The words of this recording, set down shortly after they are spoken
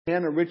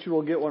And Richard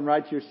will get one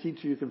right to your seat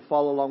so you can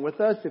follow along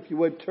with us. If you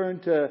would turn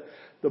to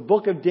the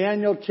book of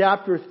Daniel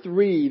chapter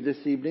 3 this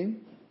evening.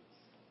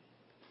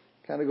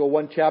 Kind of go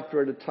one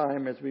chapter at a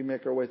time as we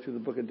make our way through the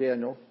book of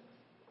Daniel.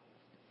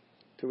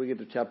 Till we get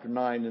to chapter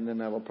 9, and then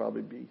that'll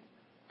probably be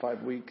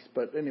 5 weeks.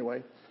 But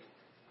anyway.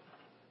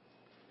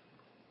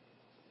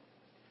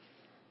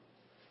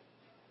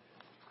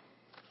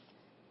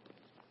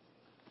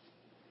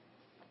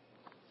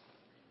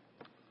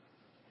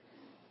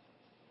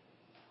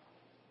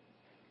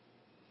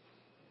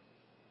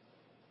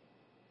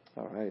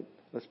 All right,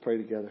 let's pray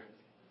together.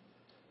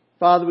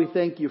 Father, we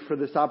thank you for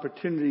this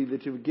opportunity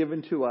that you've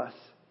given to us.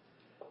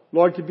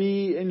 Lord, to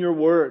be in your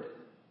word.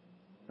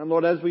 And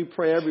Lord, as we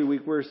pray every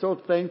week, we're so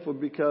thankful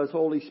because,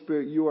 Holy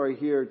Spirit, you are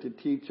here to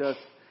teach us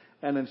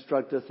and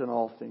instruct us in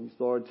all things.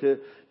 Lord,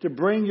 to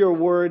bring your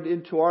word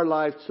into our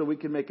life so we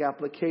can make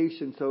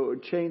application, so it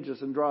would change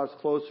us and draw us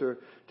closer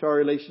to our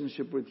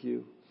relationship with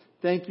you.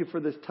 Thank you for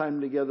this time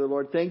together,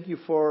 Lord. Thank you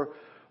for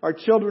our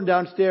children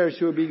downstairs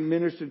who are being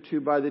ministered to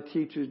by the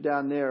teachers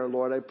down there,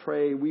 Lord.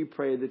 We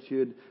pray that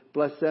you'd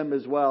bless them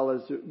as well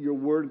as your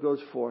word goes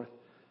forth.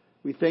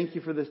 We thank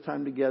you for this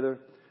time together.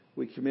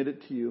 We commit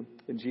it to you.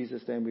 In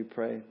Jesus' name we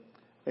pray.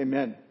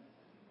 Amen.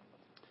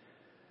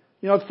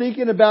 You know,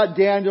 thinking about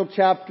Daniel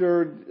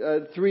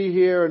chapter 3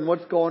 here and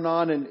what's going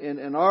on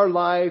in our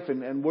life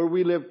and where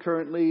we live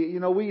currently,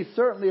 you know, we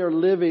certainly are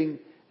living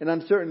in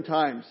uncertain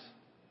times.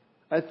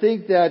 I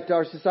think that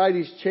our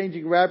society is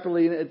changing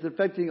rapidly and it's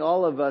affecting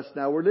all of us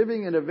now. We're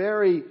living in a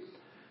very,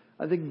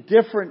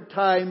 different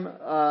time,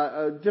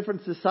 a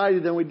different society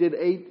than we did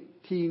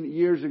 18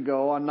 years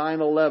ago on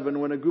 9/11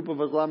 when a group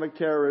of Islamic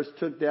terrorists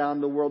took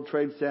down the World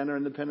Trade Center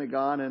and the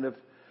Pentagon. And if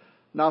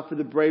not for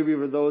the bravery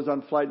of those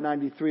on Flight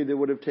 93, they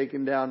would have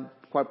taken down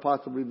quite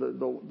possibly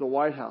the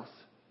White House.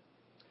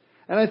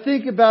 And I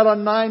think about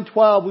on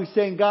 9/12, we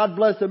sang, God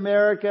bless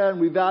America,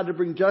 and we vowed to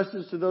bring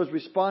justice to those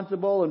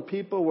responsible, and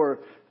people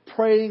were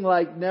praying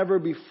like never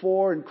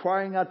before and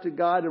crying out to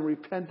God in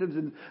repentance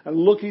and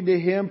looking to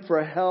Him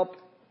for help.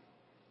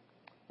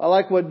 I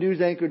like what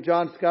news anchor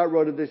John Scott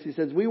wrote of this. He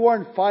says, we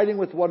weren't fighting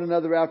with one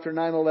another after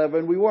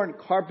 9/11. We weren't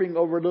carping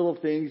over little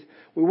things.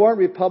 We weren't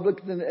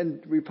Republicans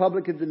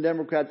and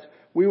Democrats.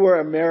 We were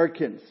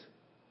Americans.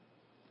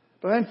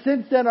 But then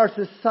since then, our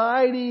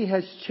society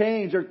has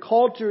changed. Our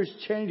culture is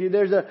changing.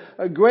 There's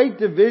a great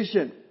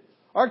division.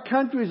 Our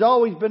country has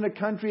always been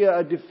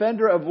a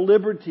defender of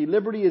liberty.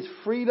 Liberty is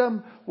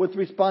freedom with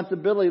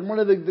responsibility. And one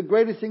of the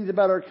greatest things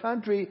about our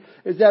country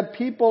is that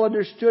people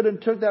understood and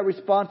took that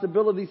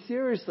responsibility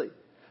seriously.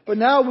 But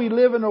now we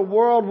live in a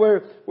world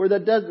where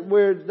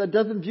that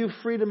doesn't view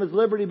freedom as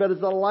liberty, but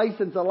as a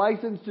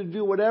license to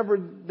do whatever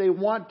they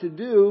want to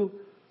do,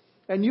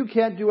 and you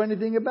can't do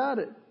anything about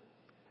it.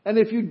 And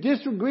if you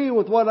disagree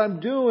with what I'm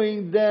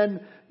doing,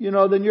 then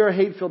you're a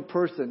hate-filled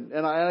person,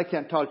 and I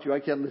can't talk to you. I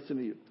can't listen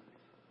to you.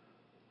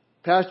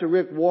 Pastor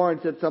Rick Warren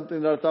said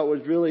something that I thought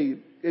was really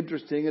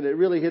interesting, and it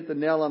really hit the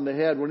nail on the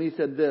head when he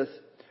said this.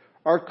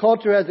 Our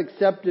culture has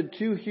accepted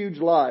two huge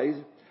lies.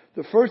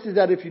 The first is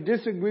that if you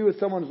disagree with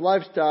someone's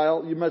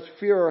lifestyle, you must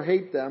fear or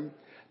hate them.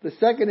 The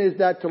second is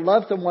that to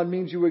love someone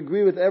means you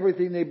agree with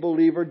everything they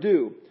believe or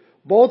do.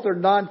 Both are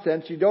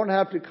nonsense. You don't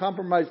have to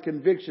compromise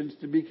convictions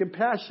to be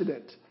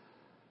compassionate.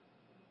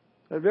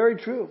 That's very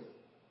true.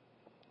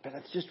 But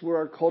that's just where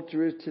our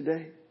culture is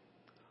today.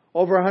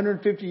 Over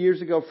 150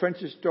 years ago, French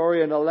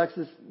historian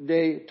Alexis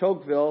de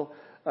Tocqueville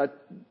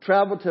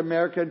traveled to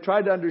America and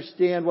tried to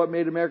understand what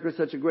made America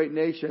such a great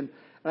nation.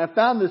 And I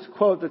found this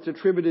quote that's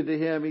attributed to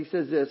him. He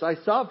says this, I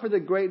sought for the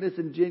greatness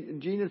and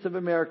genius of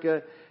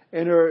America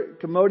in her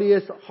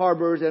commodious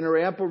harbors and her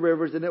ample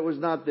rivers, and it was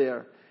not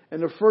there.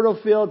 In her fertile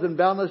fields and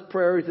boundless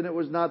prairies, and it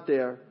was not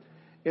there.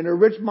 In her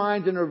rich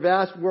mines and her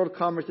vast world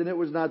commerce, and it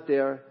was not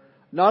there.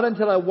 Not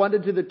until I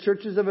wandered to the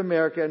churches of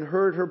America and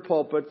heard her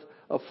pulpits,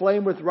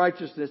 aflame with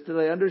righteousness, did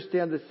I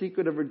understand the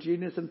secret of her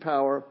genius and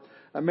power.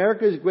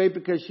 America is great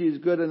because she is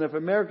good, and if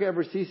America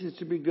ever ceases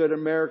to be good,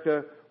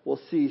 America will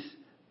cease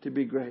to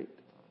be great.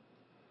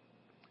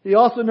 He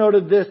also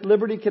noted this,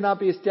 liberty cannot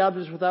be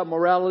established without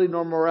morality,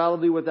 nor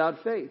morality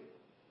without faith.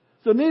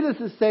 So needless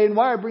to say, and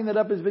why I bring that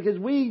up is because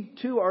we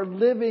too are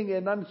living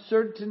in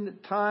uncertain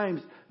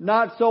times,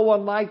 not so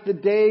unlike the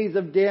days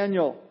of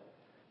Daniel.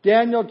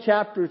 Daniel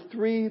chapter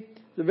 3,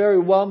 it's a very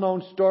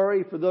well-known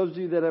story. For those of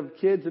you that have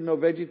kids and know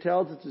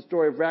VeggieTales, it's the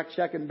story of Rack,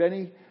 Shack, and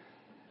Benny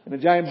and a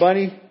giant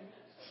bunny.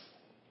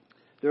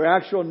 Their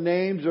actual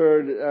names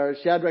are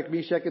Shadrach,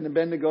 Meshach, and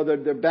Abednego.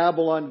 They're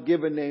Babylon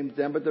given names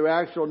then, but their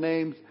actual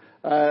names,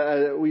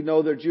 we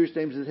know their Jewish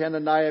names is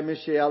Hananiah,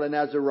 Mishael, and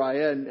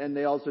Azariah, and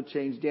they also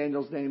changed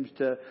Daniel's names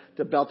to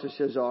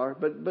Belteshazzar.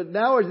 But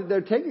now as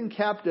they're taken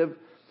captive,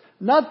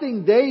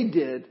 nothing they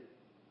did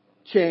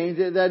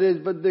changed. That is,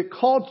 but their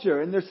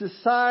culture and their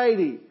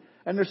society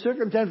and their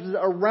circumstances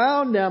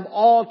around them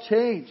all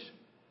changed.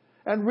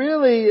 And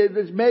really, it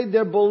has made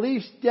their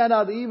beliefs stand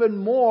out even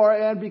more.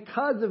 And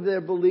because of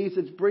their beliefs,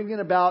 it's bringing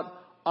about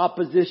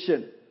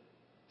opposition.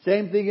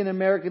 Same thing in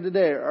America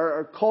today.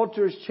 Our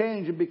culture has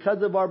changed. And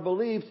because of our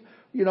beliefs,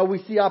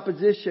 we see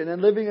opposition.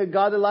 And living a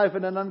godly life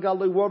in an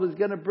ungodly world is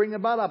going to bring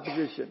about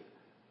opposition.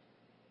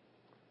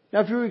 Now,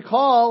 if you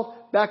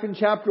recall, back in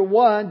chapter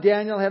 1,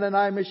 Daniel,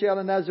 Hananiah, Mishael,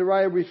 and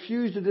Azariah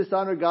refused to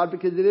dishonor God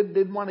because they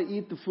didn't want to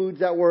eat the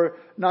foods that were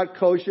not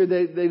kosher.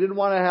 They didn't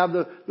want to have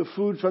the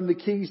food from the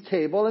king's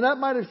table. And that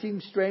might have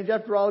seemed strange.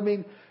 After all,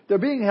 they're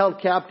being held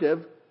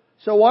captive.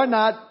 So why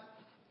not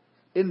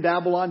in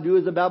Babylon do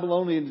as the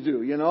Babylonians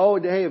do?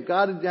 Hey, if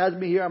God has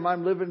me here,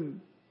 I'm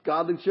living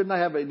godly. Shouldn't I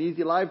have an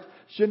easy life?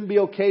 Shouldn't it be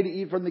okay to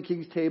eat from the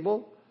king's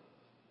table?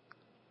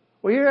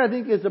 Well, here I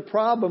think is a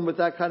problem with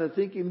that kind of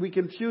thinking. We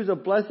confuse a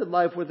blessed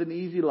life with an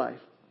easy life.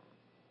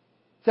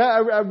 So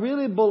I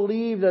really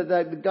believe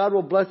that God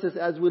will bless us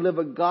as we live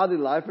a godly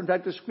life. In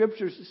fact, the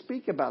scriptures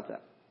speak about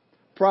that.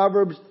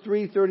 Proverbs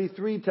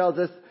 3:33 tells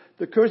us,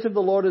 the curse of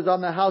the Lord is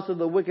on the house of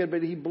the wicked,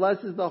 but He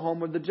blesses the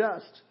home of the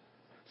just.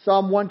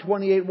 Psalm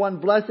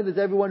 128:1, blessed is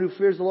everyone who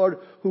fears the Lord,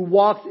 who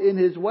walks in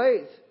His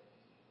ways.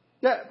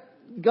 Yeah,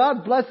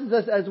 God blesses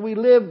us as we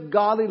live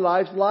godly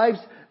lives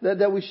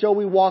that we show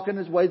we walk in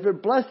His ways.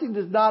 But blessing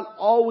does not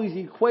always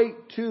equate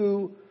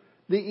to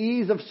the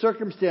ease of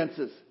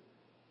circumstances.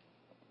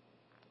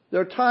 There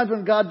are times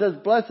when God does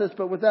bless us,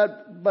 but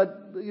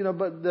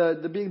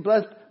the being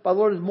blessed by the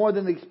Lord is more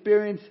than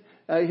experience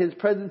His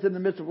presence in the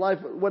midst of life.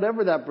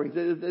 Whatever that brings,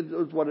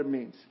 it's what it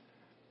means.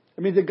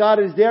 It means that God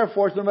is there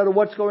for us no matter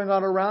what's going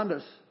on around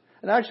us.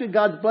 And actually,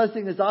 God's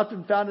blessing is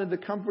often found in the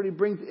comfort He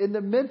brings in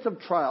the midst of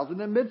trials, in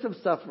the midst of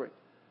suffering.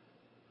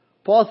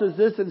 Paul says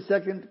this in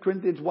 2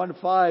 Corinthians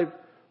 1:5,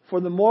 for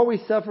the more we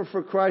suffer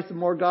for Christ, the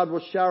more God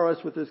will shower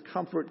us with His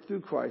comfort through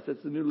Christ.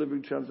 That's the New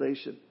Living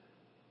Translation.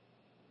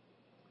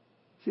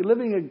 See,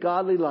 living a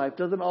godly life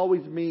doesn't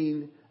always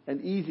mean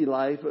an easy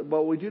life, but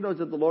what we do know is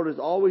that the Lord is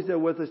always there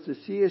with us to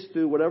see us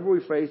through whatever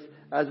we face,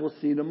 as we'll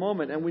see in a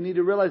moment. And we need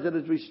to realize that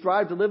as we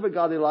strive to live a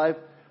godly life,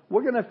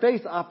 we're going to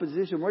face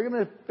opposition. We're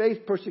going to face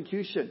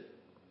persecution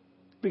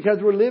because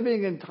we're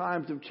living in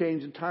times of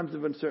change and times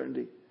of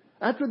uncertainty.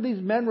 That's what these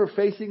men were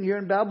facing here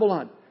in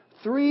Babylon.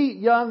 3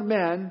 young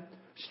men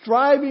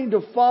striving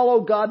to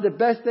follow God the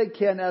best they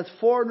can as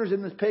foreigners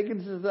in this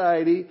pagan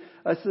society,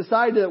 a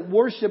society that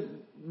worshiped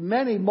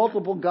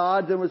multiple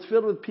gods and was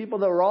filled with people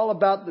that were all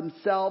about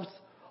themselves,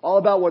 all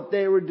about what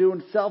they were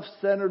doing,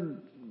 self-centered.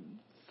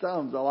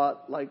 Sounds a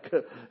lot like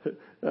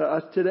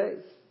us today.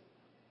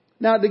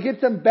 Now, to get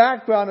some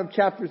background of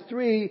chapter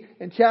 3,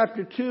 in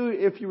chapter 2,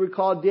 if you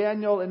recall,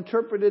 Daniel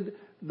interpreted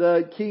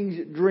the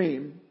king's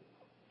dream.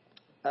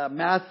 A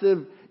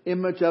massive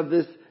image of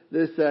this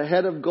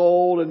head of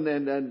gold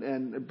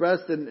and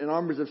breast and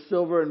armors of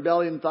silver and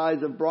belly and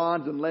thighs of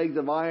bronze and legs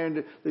of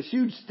iron. This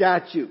huge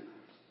statue.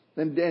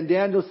 And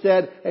Daniel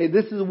said, hey,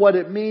 this is what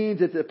it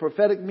means. It's a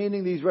prophetic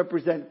meaning. These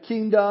represent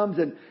kingdoms.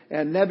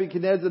 And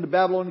Nebuchadnezzar, the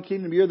Babylonian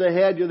kingdom, you're the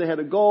head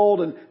of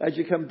gold. And as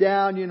you come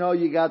down,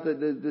 you got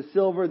the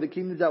silver, the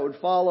kingdoms that would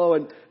follow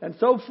and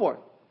so forth.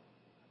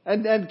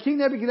 And King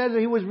Nebuchadnezzar,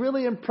 he was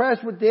really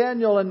impressed with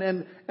Daniel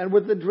and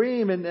with the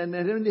dream and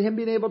him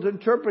being able to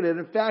interpret it.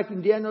 In fact,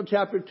 in Daniel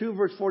chapter 2,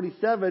 verse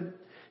 47,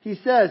 he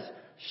says,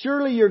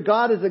 surely your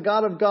God is a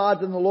God of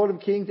gods and the Lord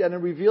of kings and a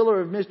revealer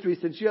of mysteries,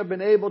 since you have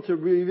been able to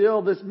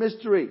reveal this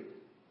mystery.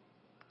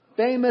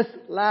 Famous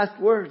last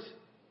words.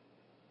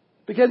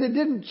 Because it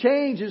didn't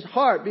change his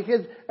heart.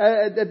 Because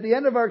at the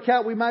end of our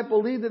account, we might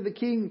believe that the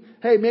king,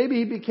 hey, maybe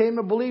he became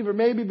a believer.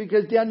 Maybe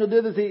because Daniel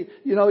did this,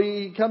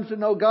 he comes to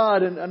know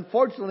God. And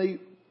unfortunately,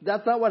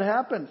 that's not what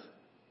happens.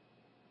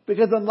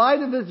 Because in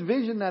light of this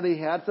vision that he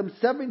had, some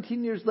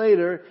 17 years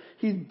later,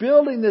 he's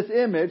building this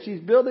image.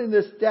 He's building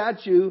this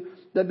statue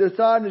that he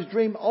saw in his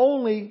dream.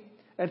 Only,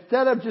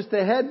 instead of just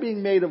the head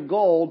being made of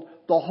gold,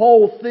 the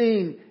whole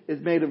thing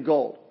is made of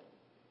gold.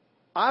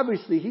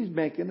 Obviously, he's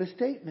making a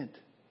statement.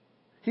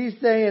 He's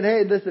saying,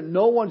 hey, listen,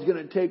 no one's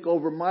going to take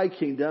over my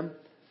kingdom.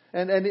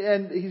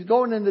 And he's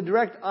going in the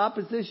direct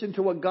opposition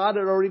to what God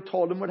had already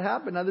told him would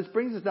happen. Now this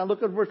brings us down.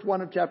 Look at verse 1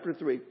 of chapter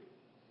 3.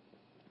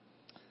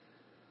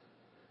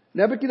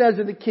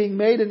 Nebuchadnezzar the king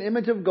made an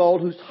image of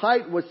gold whose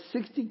height was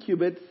 60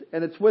 cubits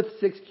and its width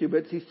 6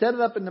 cubits. He set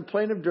it up in the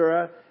plain of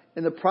Dura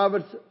in the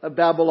province of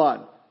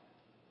Babylon.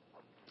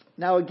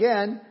 Now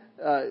again,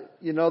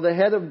 the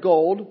head of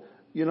gold,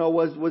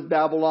 was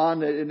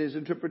Babylon in his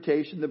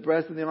interpretation. The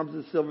breast and the arms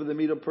of silver, the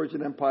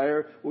Medo-Persian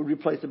Empire would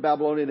replace the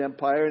Babylonian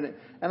Empire.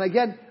 And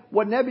again,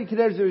 what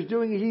Nebuchadnezzar is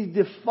doing, he's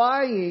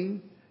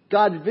defying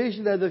God's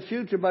vision of the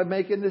future by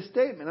making this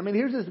statement.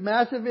 Here's this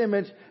massive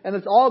image, and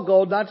it's all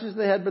gold, not just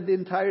the head, but the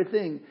entire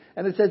thing.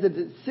 And it says that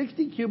it's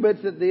 60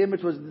 cubits, that the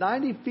image was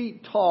 90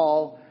 feet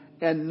tall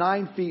and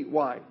 9 feet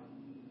wide.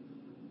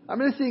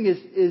 This thing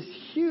is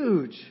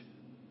huge.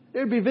 It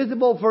would be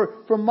visible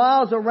for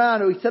miles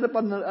around. It would be set up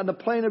on the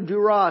plain of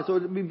Dura, so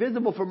it would be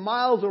visible for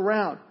miles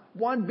around.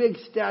 One big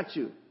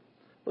statue.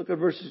 Look at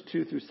verses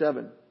 2 through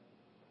 7.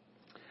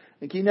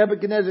 And King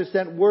Nebuchadnezzar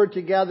sent word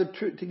to gather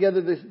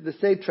together the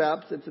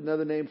satraps, that's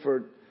another name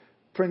for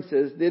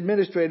princes, the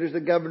administrators,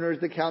 the governors,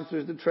 the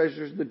counselors, the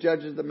treasurers, the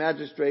judges, the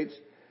magistrates,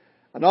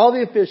 and all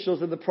the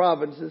officials of the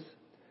provinces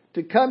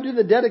to come to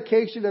the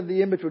dedication of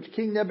the image which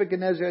King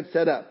Nebuchadnezzar had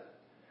set up.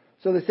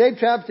 So the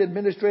satraps, the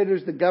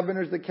administrators, the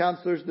governors, the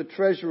counselors, the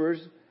treasurers,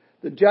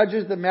 the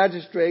judges, the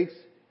magistrates,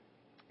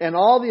 and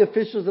all the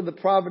officials of the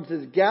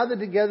provinces gathered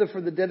together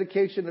for the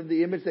dedication of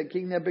the image that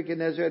King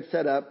Nebuchadnezzar had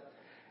set up.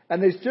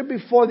 And they stood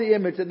before the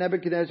image that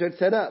Nebuchadnezzar had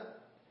set up.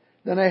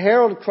 Then a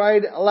herald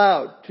cried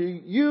aloud, "To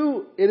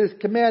you it is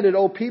commanded,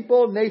 O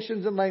people,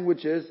 nations, and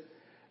languages,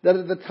 that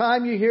at the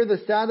time you hear the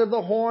sound of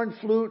the horn,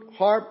 flute,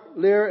 harp,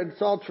 lyre, and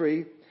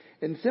psaltery,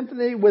 in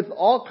symphony with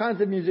all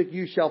kinds of music,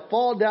 you shall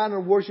fall down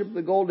and worship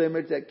the gold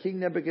image that King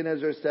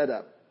Nebuchadnezzar set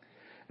up.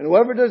 And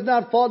whoever does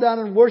not fall down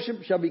and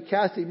worship shall be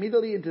cast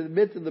immediately into the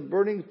midst of the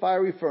burning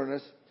fiery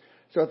furnace."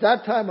 So at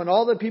that time, when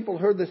all the people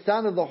heard the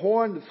sound of the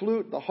horn, the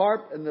flute, the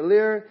harp, and the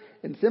lyre,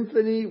 in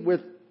symphony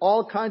with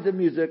all kinds of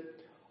music,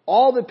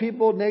 all the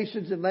people,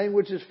 nations, and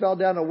languages fell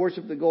down and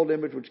worshipped the gold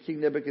image which King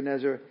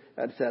Nebuchadnezzar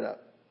had set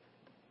up.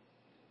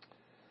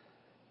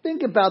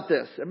 Think about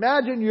this.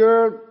 Imagine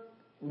you're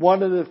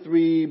one of the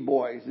three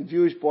boys, the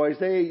Jewish boys.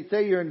 Say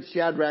you're in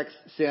Shadrach's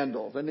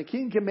sandals, and the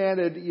king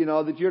commanded,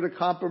 that you're to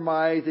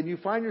compromise, and you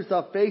find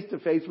yourself face to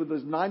face with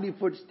this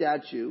 90-foot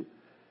statue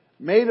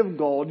made of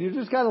gold. You're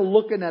just kind of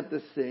looking at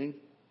this thing,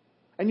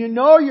 and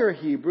you're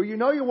Hebrew,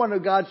 you're one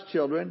of God's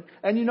children,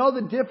 and you know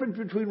the difference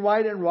between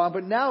right and wrong,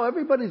 but now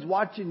everybody's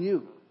watching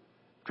you.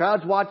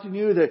 Crowd's watching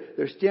you,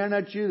 they're staring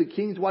at you, the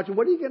king's watching.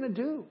 What are you going to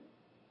do?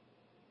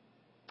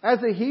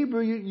 As a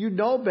Hebrew, you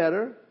know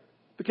better,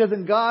 because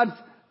in God's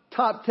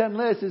top 10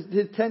 list is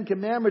His 10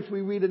 commandments we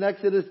read in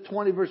Exodus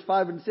 20 verse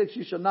 5 and 6.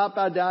 You shall not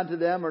bow down to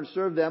them or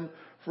serve them,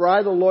 for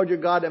I, the Lord your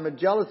God, am a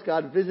jealous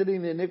God,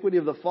 visiting the iniquity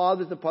of the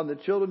fathers upon the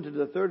children to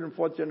the third and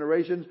fourth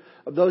generations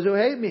of those who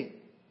hate me.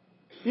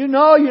 You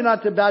know you're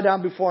not to bow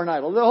down before an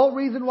idol. The whole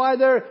reason why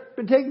they've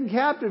been taken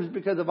captive is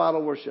because of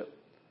idol worship.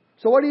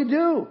 So what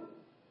do?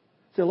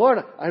 Say, Lord,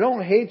 I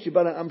don't hate you,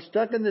 but I'm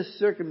stuck in this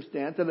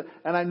circumstance,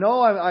 and I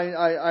know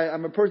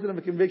I'm a person of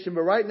a conviction,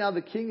 but right now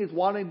the king is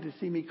wanting to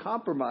see me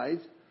compromise,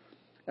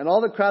 and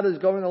all the crowd is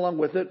going along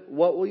with it.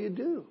 What will you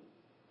do?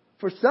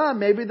 For some,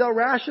 maybe they'll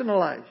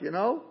rationalize,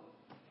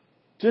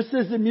 Just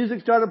as the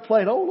music started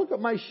playing, oh, look at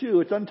my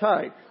shoe, it's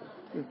untied.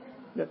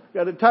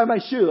 Got to tie my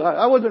shoe.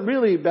 I wasn't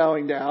really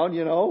bowing down,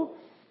 You don't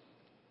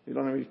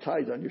have any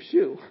ties on your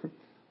shoe.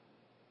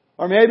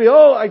 Or maybe,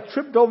 I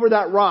tripped over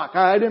that rock.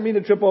 I didn't mean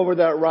to trip over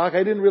that rock.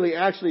 I didn't really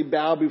actually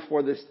bow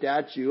before the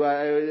statue.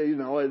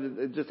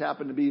 It just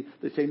happened to be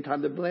the same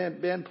time the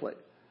band played.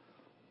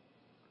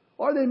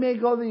 Or they may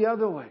go the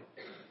other way.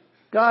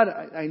 God,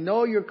 I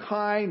know you're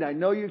kind, I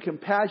know you're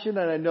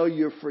compassionate, I know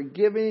you're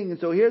forgiving. And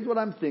so here's what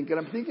I'm thinking.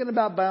 I'm thinking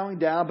about bowing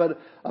down, but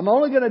I'm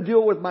only going to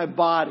do it with my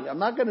body. I'm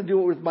not going to do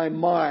it with my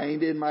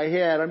mind in my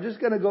head. I'm just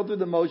going to go through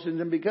the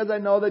motions. And because I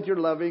know that you're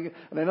loving,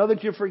 and I know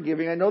that you're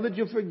forgiving, I know that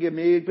you'll forgive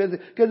me, because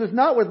it's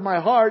not with my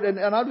heart, and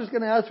I'm just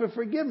going to ask for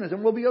forgiveness,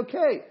 and we'll be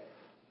okay.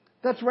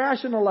 That's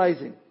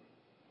rationalizing.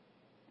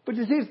 But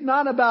you see, it's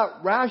not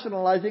about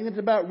rationalizing, it's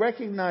about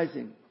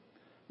recognizing.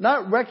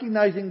 Not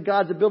recognizing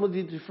God's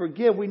ability to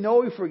forgive. We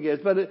know He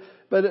forgives, but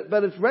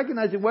it's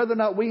recognizing whether or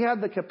not we have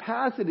the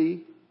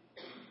capacity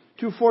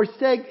to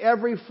forsake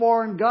every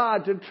foreign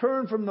god, to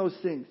turn from those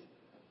things.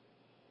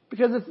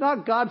 Because it's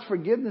not God's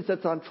forgiveness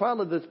that's on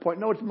trial at this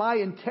point. No, it's my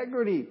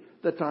integrity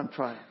that's on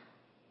trial.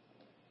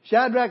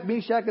 Shadrach,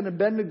 Meshach, and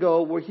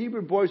Abednego were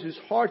Hebrew boys whose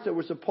hearts that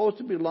were supposed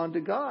to belong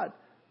to God.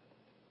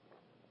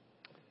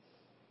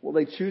 Will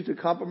they choose to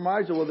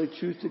compromise, or will they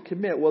choose to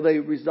commit? Will they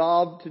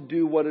resolve to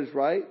do what is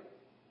right?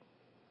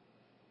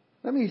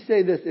 Let me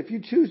say this. If you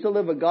choose to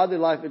live a godly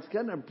life, it's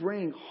going to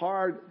bring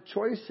hard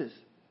choices.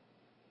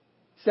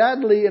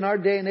 Sadly, in our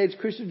day and age,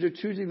 Christians are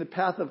choosing the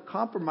path of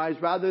compromise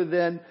rather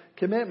than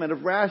commitment,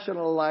 of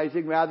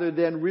rationalizing rather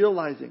than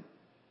realizing.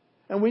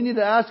 And we need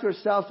to ask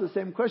ourselves the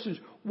same questions.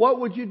 What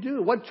would you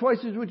do? What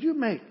choices would you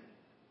make?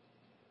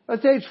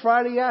 Let's say it's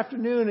Friday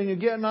afternoon and you're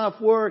getting off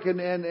work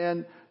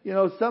and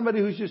somebody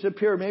who's your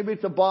superior, maybe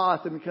it's a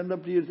boss, and comes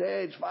up to you and says,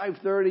 hey, it's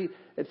 5:30,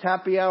 it's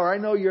happy hour. I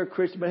know you're a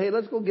Christian, but hey,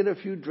 let's go get a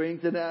few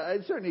drinks. And I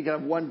certainly can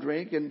have one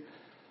drink. And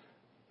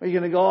are you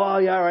going to go, oh,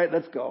 yeah, all right,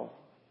 let's go?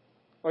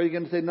 Or are you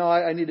going to say, no,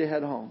 I need to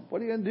head home?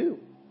 What are you going to do?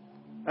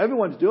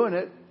 Everyone's doing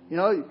it.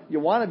 You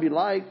want to be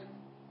liked.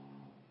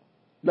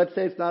 Let's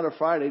say it's not a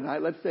Friday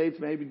night. Let's say it's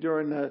maybe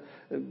during the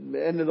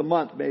end of the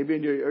month, maybe,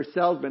 and you're a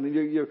salesman, and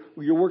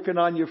you're working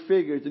on your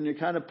figures, and you're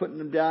kind of putting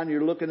them down.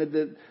 You're looking at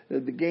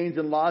the gains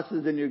and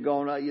losses, and you're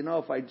going,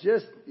 if I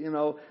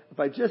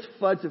just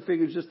fudge the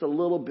figures just a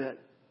little bit,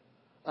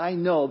 I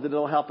know that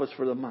it'll help us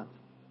for the month.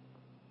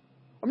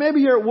 Or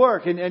maybe you're at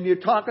work and you're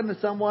talking to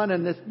someone,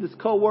 and this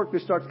coworker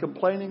starts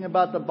complaining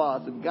about the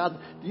boss, and God,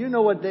 do you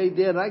know what they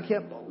did? And I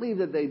can't believe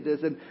that they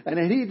did this,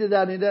 and he did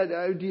that, and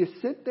that. Do you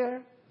sit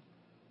there?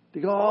 To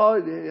go,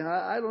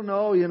 I don't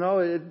know,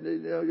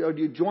 or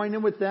do you join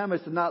in with them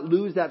as to not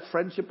lose that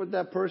friendship with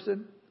that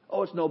person?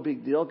 Oh, it's no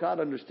big deal. God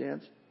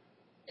understands.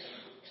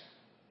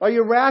 Are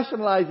you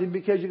rationalizing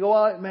because you go,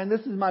 oh, man, this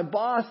is my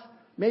boss.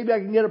 Maybe I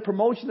can get a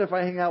promotion if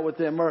I hang out with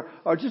him,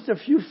 or just a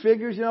few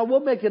figures.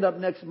 We'll make it up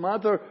next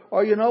month,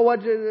 or you know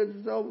what? I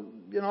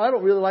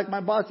don't really like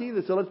my boss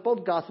either, so let's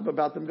both gossip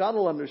about them. God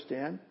will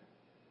understand.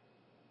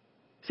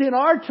 See, in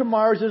our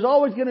tomorrows, there's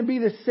always going to be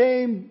the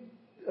same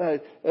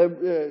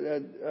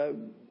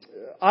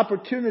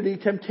opportunity,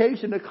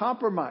 temptation to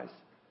compromise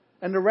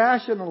and to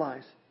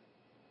rationalize.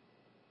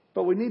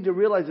 But we need to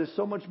realize there's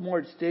so much more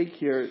at stake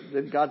here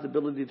than God's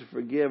ability to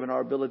forgive and our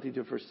ability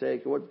to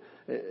forsake.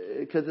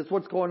 Because it's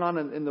what's going on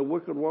in the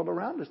wicked world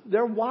around us.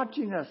 They're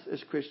watching us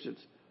as Christians.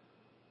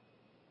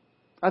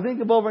 I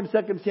think of over in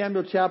 2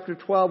 Samuel chapter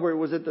 12 where it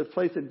was at the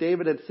place that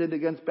David had sinned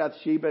against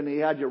Bathsheba and he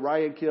had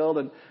Uriah killed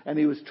and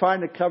he was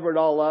trying to cover it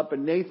all up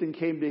and Nathan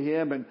came to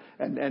him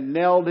and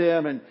nailed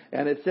him and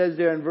it says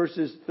there in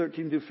verses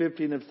 13 to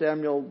 15 of 2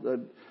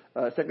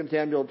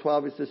 Samuel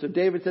 12 it says, so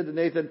David said to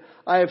Nathan,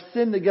 I have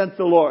sinned against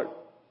the Lord.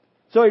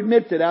 So he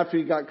admits it after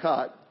he got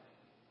caught.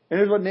 And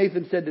here's what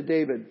Nathan said to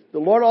David. The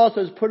Lord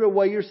also has put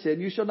away your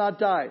sin. You shall not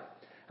die.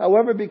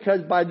 However,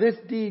 because by this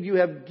deed you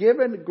have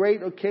given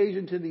great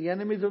occasion to the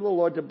enemies of the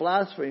Lord to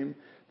blaspheme,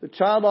 the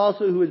child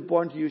also who is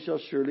born to you shall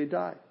surely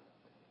die.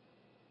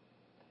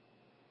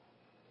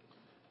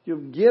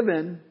 You've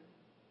given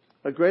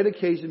a great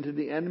occasion to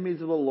the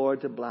enemies of the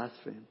Lord to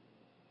blaspheme.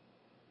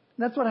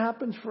 And that's what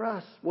happens for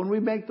us when we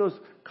make those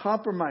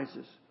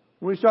compromises.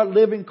 When we start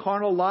living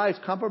carnal lives,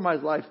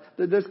 compromised lives,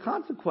 there's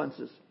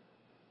consequences.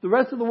 The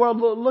rest of the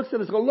world looks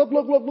at us and goes, look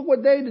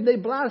what they did. They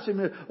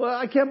blasphemed. Well,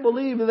 I can't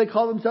believe that they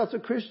call themselves a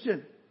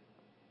Christian.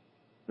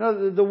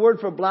 Now, the word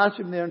for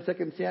blaspheme there in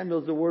 2 Samuel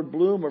is the word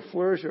bloom or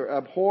flourish or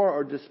abhor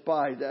or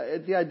despise.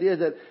 It's the idea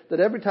that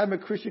every time a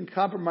Christian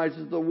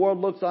compromises, the world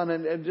looks on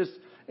and just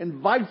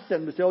invites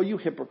them to say, oh, you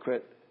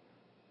hypocrite.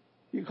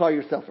 You call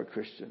yourself a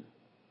Christian.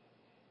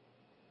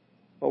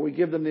 Or we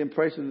give them the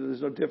impression that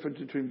there's no difference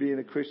between being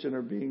a Christian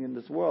or being in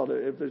this world.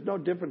 If there's no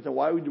difference, then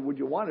why would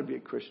you want to be a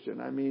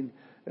Christian? I mean,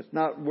 it's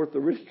not worth the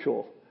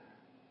ridicule.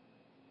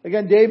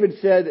 Again, Nathan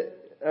said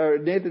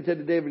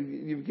to David,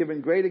 you've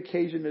given great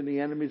occasion to the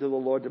enemies of the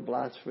Lord to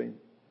blaspheme.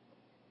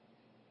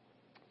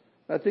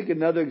 I think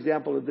another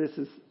example of this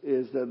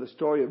is the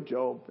story of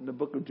Job. In the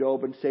book of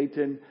Job, and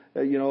Satan,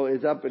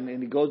 is up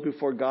and he goes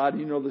before God.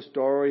 You know the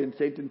story. And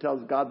Satan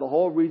tells God the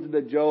whole reason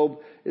that Job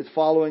is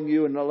following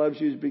you and loves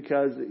you is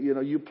because,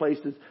 you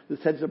placed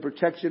this sense of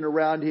protection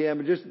around him.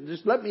 And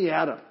just let me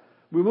at him.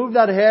 Remove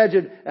that hedge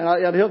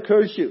and he'll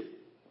curse you.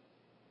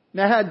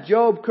 Now, had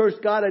Job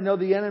cursed God, I know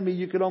the enemy,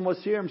 you could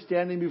almost hear him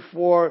standing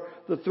before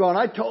the throne.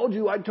 I told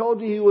you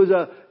he was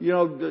a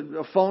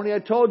phony. I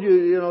told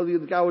you,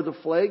 the guy was a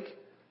flake.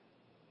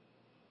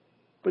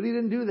 But he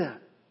didn't do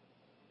that.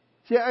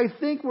 See, I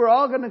think we're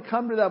all going to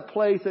come to that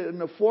place in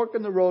the fork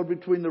in the road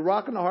between the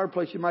rock and the hard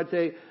place. You might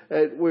say,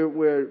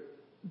 where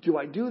do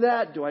I do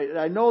that?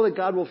 I know that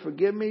God will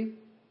forgive me?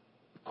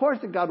 Of course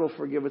that God will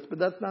forgive us, but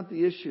that's not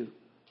the issue.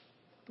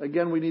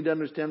 Again, we need to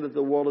understand that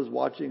the world is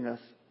watching us.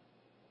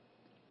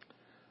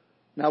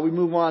 Now we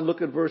move on.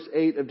 Look at verse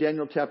 8 of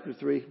Daniel chapter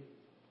 3.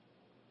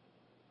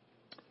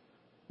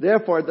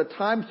 Therefore, at the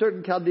time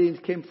certain Chaldeans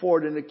came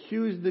forward and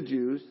accused the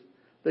Jews,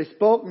 they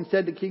spoke and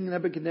said to King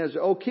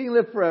Nebuchadnezzar, O king,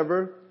 live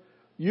forever.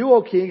 You,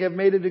 O king, have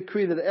made a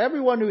decree that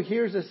everyone who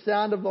hears the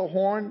sound of the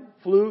horn,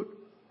 flute,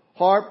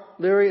 harp,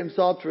 lyre, and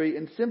psaltery,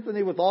 and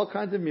symphony with all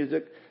kinds of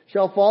music,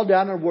 shall fall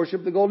down and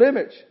worship the gold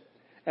image.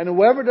 And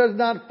whoever does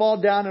not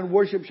fall down and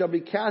worship shall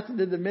be cast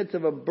into the midst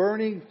of a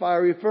burning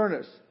fiery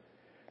furnace.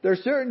 There are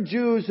certain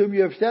Jews whom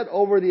you have set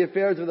over the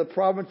affairs of the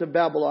province of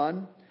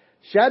Babylon,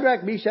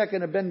 Shadrach, Meshach,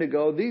 and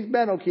Abednego. These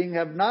men, O king,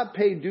 have not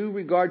paid due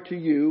regard to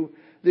you.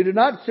 They do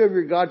not serve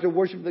your gods or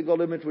worship the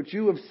gold image which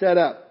you have set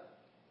up.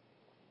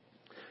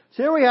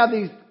 So here we have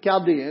these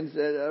Chaldeans.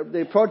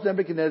 They approach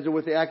Nebuchadnezzar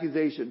with the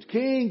accusations.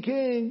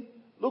 King,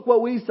 look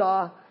what we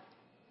saw.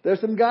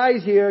 There's some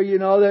guys here,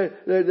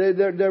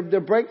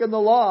 they're breaking the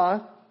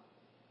law.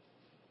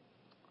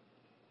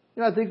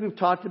 I think we've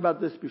talked about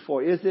this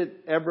before. Is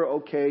it ever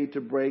okay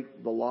to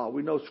break the law?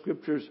 We know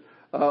Scriptures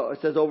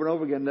says over and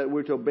over again that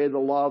we're to obey the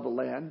law of the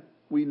land.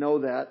 We know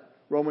that.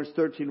 Romans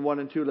 13:1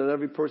 and 2, let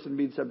every person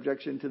be in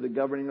subjection to the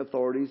governing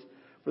authorities,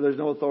 for there's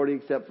no authority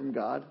except from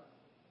God.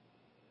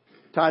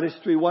 Titus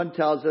 3:1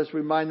 tells us,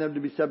 remind them to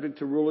be subject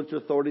to rulers, to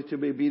authorities, to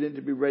be obedient,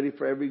 to be ready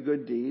for every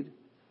good deed.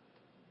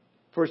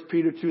 1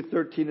 Peter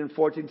 2:13 and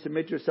 14,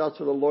 submit yourselves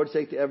for the Lord's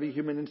sake to every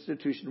human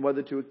institution,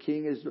 whether to a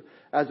king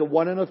as a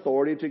one in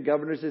authority, to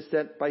governors as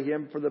sent by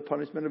him for the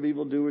punishment of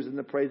evildoers and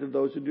the praise of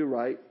those who do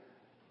right.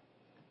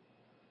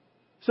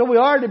 So we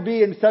are to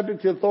be in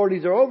subject to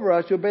authorities or over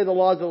us, to obey the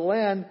laws of the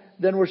land.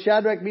 Then were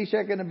Shadrach,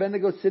 Meshach, and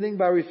Abednego sinning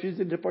by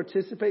refusing to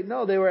participate?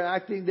 No, they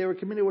were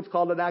committing what's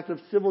called an act of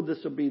civil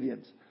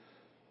disobedience.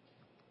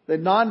 They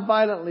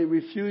non-violently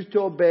refused to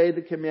obey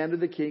the command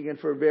of the king, and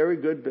for a very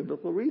good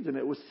biblical reason.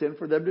 It was sin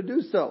for them to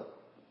do so.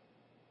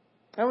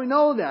 And we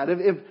know that.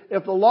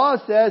 If the law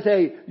says,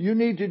 hey, you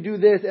need to do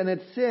this, and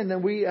it's sin,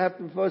 then we have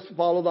to first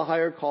follow the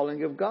higher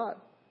calling of God.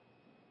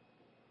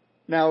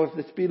 Now, if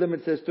the speed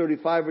limit says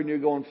 35 and you're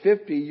going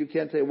 50, you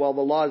can't say, well,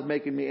 the law is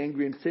making me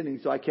angry and sinning,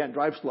 so I can't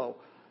drive slow.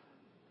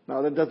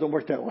 No, that doesn't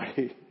work that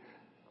way.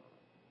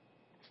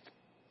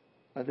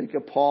 I think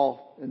of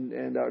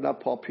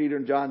Peter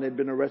and John, they'd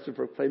been arrested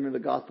for claiming the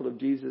gospel of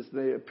Jesus.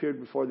 They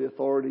appeared before the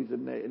authorities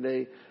and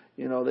they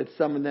they'd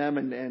summoned them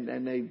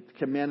and they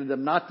commanded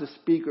them not to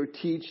speak or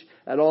teach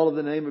at all in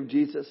the name of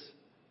Jesus.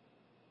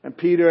 And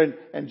Peter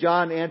and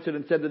John answered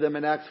and said to them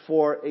in Acts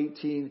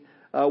 4:18,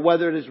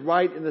 whether it is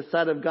right in the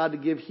sight of God to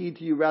give heed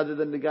to you rather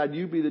than to God,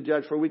 you be the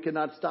judge, for we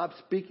cannot stop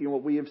speaking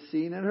what we have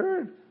seen and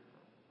heard.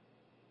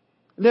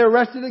 And they're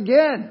arrested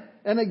again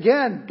and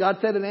again. God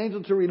sent an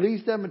angel to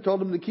release them and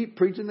told them to keep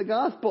preaching the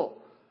gospel.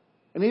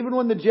 And even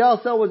when the jail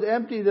cell was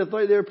empty, they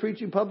were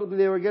preaching publicly.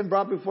 They were again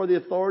brought before the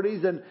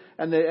authorities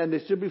and they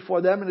stood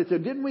before them and they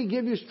said, didn't we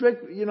give you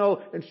strict,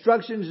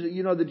 instructions,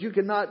 that you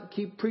cannot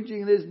keep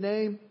preaching in His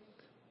name?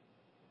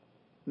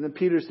 And then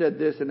Peter said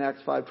this in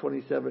Acts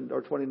 5:27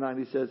 or 29.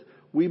 He says,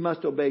 we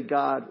must obey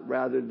God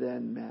rather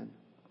than men.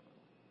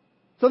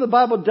 So the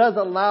Bible does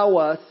allow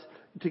us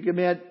to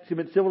commit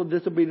civil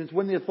disobedience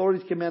when the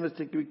authorities command us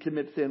to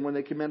commit sin, when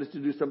they command us to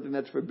do something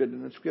that's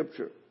forbidden in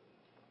Scripture.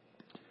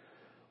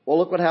 Well,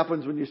 look what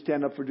happens when you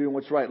stand up for doing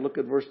what's right. Look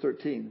at verse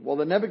 13. Well,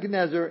 the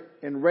Nebuchadnezzar,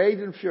 in rage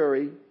and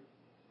fury,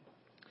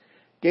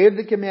 gave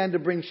the command to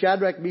bring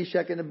Shadrach,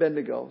 Meshach, and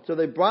Abednego. So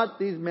they brought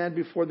these men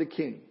before the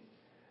king.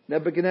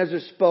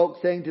 Nebuchadnezzar spoke,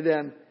 saying to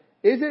them,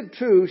 is it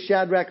true,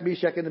 Shadrach,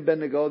 Meshach, and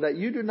Abednego, that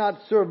you do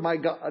not serve my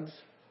gods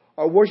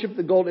or worship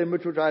the gold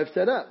image which I have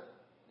set up?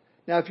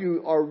 Now, if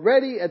you are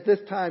ready at this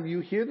time, you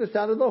hear the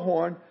sound of the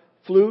horn,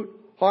 flute,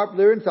 harp,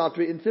 lyre, and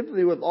psaltery, and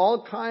symphony with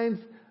all kinds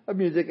of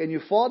music, and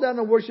you fall down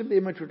and worship the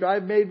image which I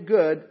have made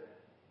good.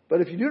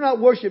 But if you do not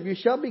worship, you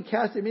shall be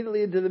cast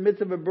immediately into the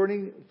midst of a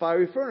burning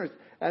fiery furnace.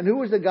 And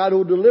who is the God who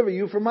will deliver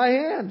you from my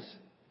hands?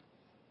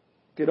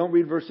 Okay, don't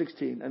read verse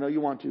 16. I know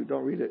you want to.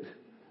 Don't read it.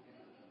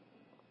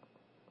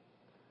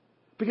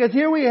 Because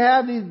here we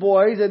have these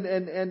boys,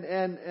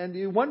 and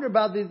you wonder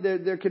about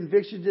their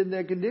convictions and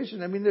their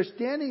condition. I mean, they're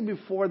standing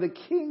before the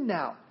king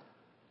now.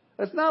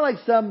 It's not like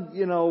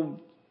some,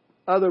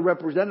 other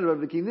representative of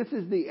the king. This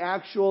is the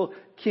actual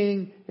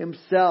king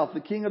himself. The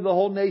king of the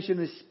whole nation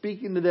is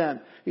speaking to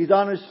them. He's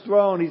on his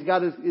throne. He's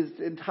got his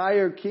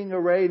entire king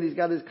array. And he's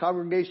got his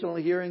congregational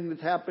hearing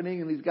that's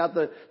happening. And he's got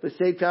the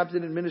satraps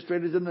and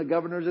administrators and the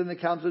governors and the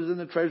counselors and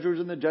the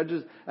treasurers and the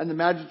judges and the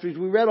magistrates.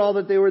 We read all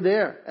that they were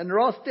there. And they're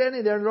all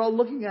standing there and they're all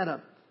looking at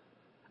him.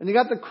 And you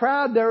got the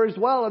crowd there as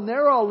well. And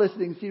they're all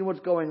listening, seeing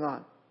what's going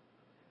on.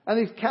 And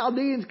these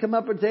Chaldeans come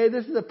up and say,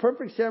 this is a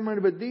perfect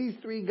ceremony, but these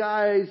three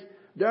guys,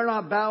 they're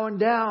not bowing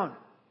down.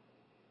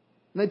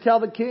 And they tell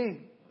the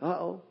king,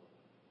 uh-oh.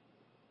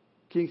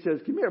 King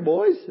says, come here,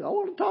 boys. I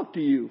want to talk to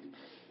you.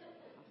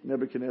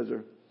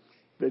 Nebuchadnezzar,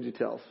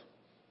 VeggieTales.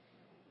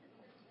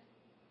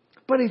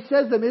 But he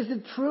says to them, is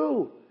it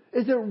true?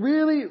 Is it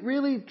really,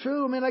 really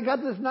true? I mean, I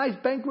got this nice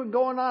banquet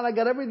going on. I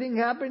got everything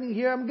happening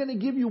here. I'm going to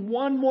give you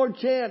one more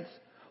chance.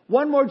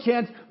 One more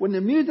chance. When the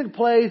music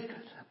plays,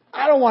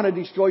 I don't want to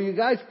destroy you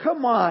guys.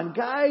 Come on,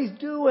 guys,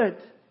 do it.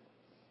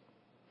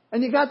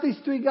 And you got these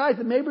three guys,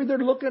 and maybe they're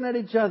looking at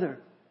each other,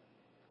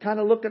 kind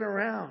of looking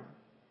around.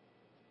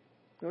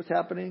 You know what's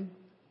happening?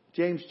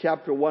 James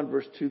chapter 1,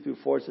 verse 2 through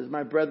 4 says,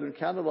 my brethren,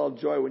 count it all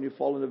joy when you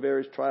fall into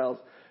various trials,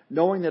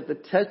 knowing that the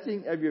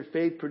testing of your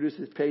faith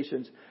produces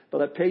patience,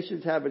 but let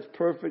patience have its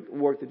perfect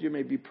work, that you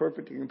may be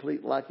perfect and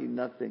complete, lacking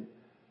nothing.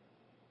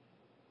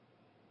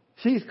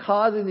 He's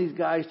causing these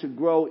guys to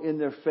grow in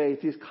their faith.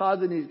 He's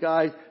causing these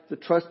guys to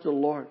trust the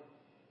Lord.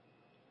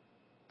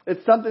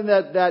 It's something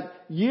that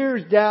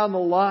years down the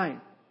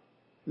line,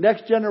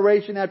 next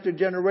generation after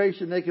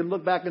generation, they can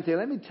look back and say,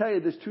 let me tell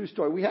you this true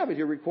story. We have it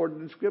here recorded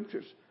in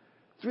Scriptures.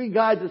 Three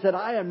guys that said,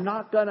 I am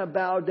not going to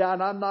bow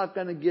down. I'm not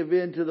going to give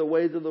in to the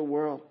ways of the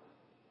world.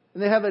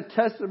 And they have a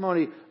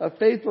testimony of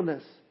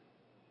faithfulness.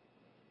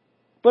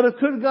 But it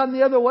could have gone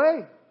the other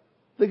way.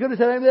 They could have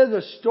said, hey,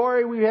 there's a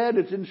story we had.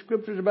 It's in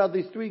Scriptures about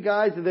these three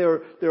guys. They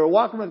were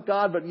walking with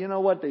God, but you know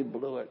what? They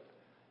blew it.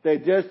 They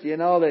just,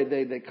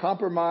 they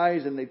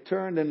compromised and they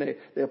turned and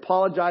they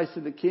apologized to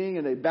the king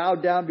and they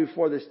bowed down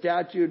before the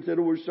statue and said,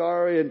 oh, we're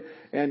sorry.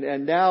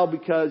 And now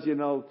because,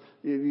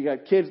 you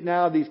got kids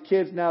now, these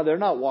kids now, they're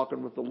not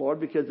walking with the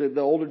Lord because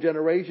the older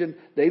generation,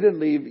 they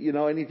didn't leave,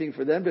 anything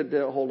for them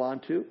to hold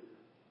on to.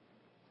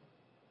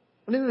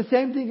 I mean, the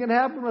same thing can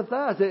happen with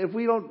us. If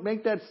we don't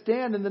make that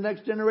stand, then the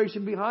next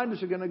generation behind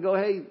us are going to go,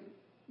 hey,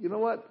 you know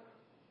what?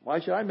 Why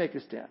should I make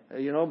a stand?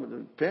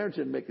 The parents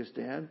didn't make a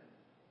stand.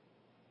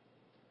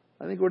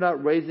 I think we're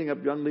not raising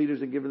up young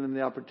leaders and giving them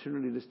the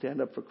opportunity to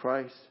stand up for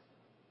Christ.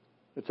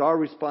 It's our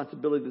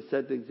responsibility to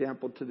set the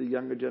example to the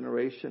younger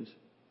generations.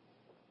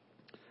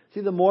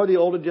 See, the more the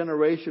older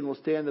generation will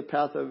stay on the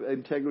path of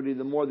integrity,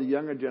 the more the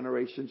younger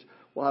generations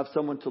will have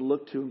someone to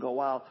look to and go,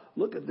 wow,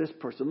 look at this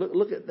person.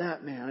 Look at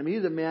that man. I mean,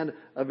 he's a man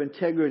of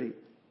integrity.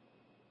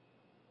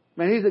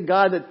 Man, he's a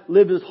guy that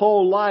lived his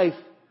whole life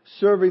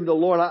serving the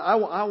Lord. I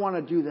want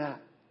to do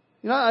that.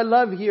 I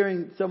love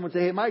hearing someone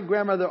say, hey, my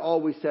grandmother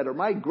always said, or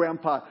my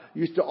grandpa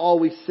used to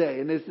always say,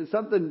 and this is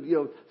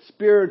something,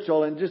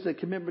 spiritual and just a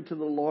commitment to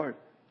the Lord.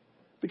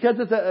 Because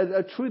it's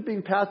a truth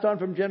being passed on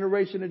from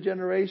generation to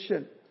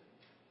generation.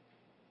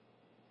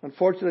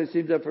 Unfortunately, it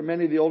seems that for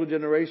many of the older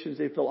generations,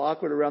 they feel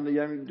awkward around the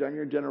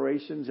younger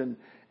generations, and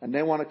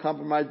they want to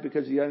compromise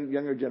because the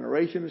younger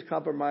generation is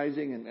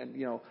compromising,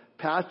 and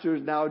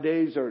pastors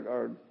nowadays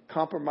are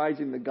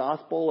compromising the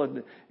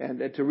gospel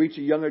and to reach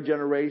a younger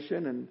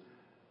generation, and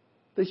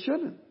they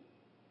shouldn't.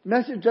 The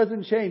message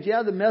doesn't change.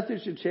 Yeah, the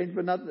message should change,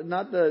 but not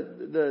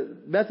the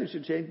message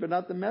should change, but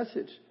not the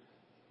message.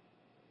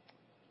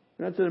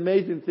 And that's an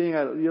amazing thing.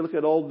 You look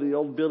at the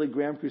old Billy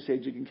Graham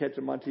crusades. You can catch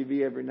them on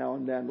TV every now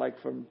and then,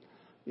 like from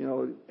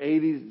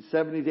 80s,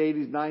 70s,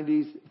 80s,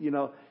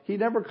 90s. He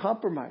never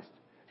compromised.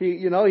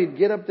 He'd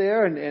get up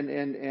there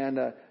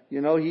and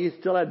he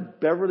still had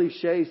Beverly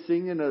Shea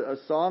singing a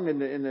song in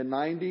the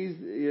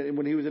 90s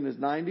when he was in his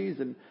 90s,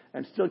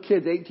 and still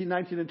kids 18,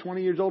 19, and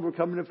 20 years old were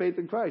coming to faith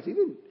in Christ. He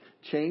didn't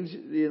change.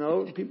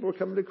 People were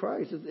coming to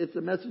Christ. It's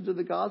the message of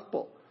the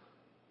gospel.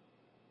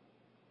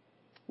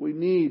 We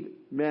need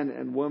men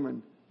and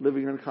women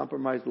living an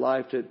uncompromised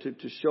life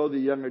to show the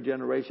younger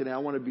generation, I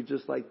want to be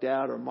just like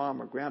dad or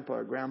mom or grandpa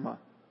or grandma.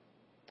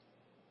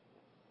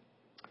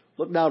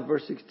 Look now at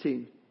verse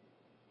 16.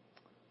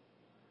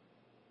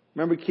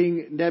 Remember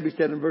King Nebi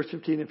said in verse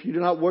 15, if you do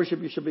not worship,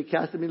 you shall be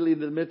cast immediately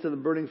into the midst of the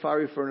burning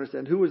fiery furnace.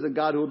 And who is the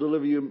God who will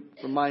deliver you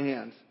from my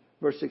hands?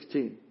 Verse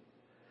 16.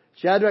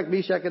 Shadrach,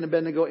 Meshach, and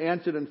Abednego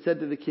answered and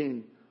said to the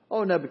king,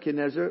 O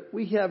Nebuchadnezzar,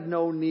 we have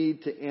no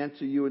need to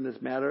answer you in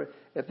this matter.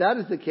 If that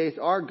is the case,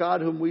 our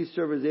God whom we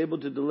serve is able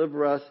to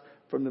deliver us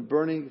from the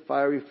burning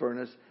fiery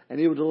furnace,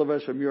 and he will deliver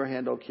us from your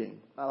hand, O king.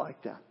 I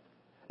like that.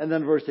 And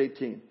then verse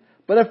 18.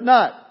 But if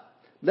not,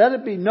 let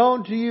it be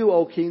known to you,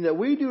 O king, that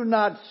we do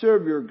not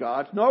serve your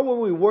gods, nor will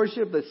we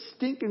worship the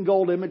stinking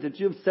gold image that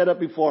you've set up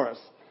before us.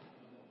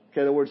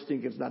 Okay, the word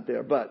stinking is not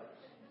there, but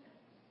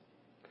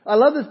I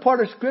love this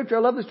part of Scripture. I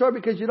love the story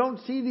because you don't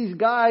see these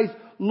guys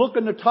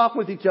looking to talk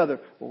with each other.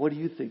 Well, what do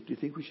you think? Do you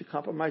think we should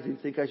compromise? Do you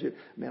think I should?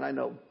 Man, I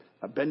know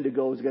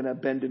Abednego is going to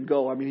bend and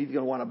go. I mean, he's going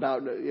to want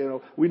about,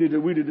 we need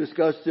to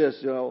discuss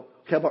this, How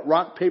about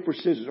rock, paper,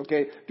 scissors?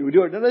 Okay, do we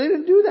do it? No, they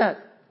didn't do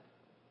that.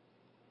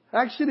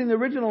 Actually, in the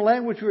original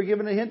language, we were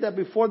given a hint that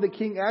before the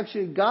king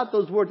actually got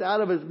those words out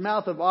of his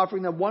mouth of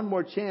offering them one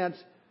more chance,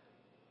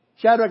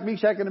 Shadrach,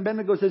 Meshach, and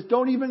Abednego says,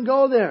 don't even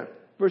go there.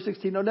 Verse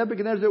 16, O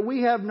Nebuchadnezzar,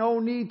 we have no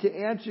need to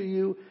answer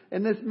you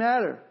in this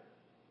matter.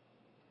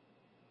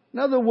 In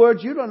other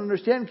words, you don't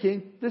understand,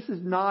 king, this is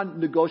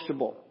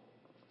non-negotiable.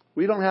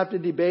 We don't have to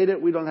debate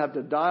it. We don't have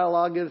to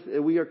dialogue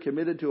it. We are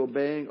committed to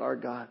obeying our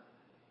God.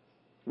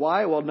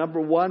 Why? Well, number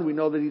one, we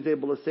know that he's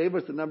able to save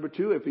us. And number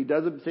two, if he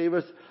doesn't save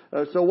us,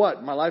 so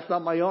what? My life's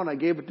not my own. I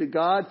gave it to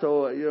God,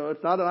 so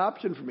it's not an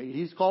option for me.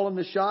 He's calling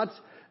the shots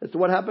as to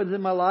what happens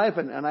in my life,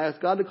 and I ask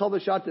God to call the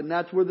shots, and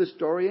that's where the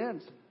story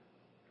ends.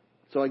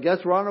 So I guess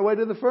we're on our way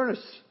to the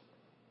furnace.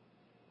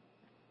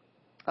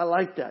 I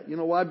like that. You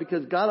know why?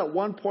 Because God at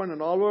one point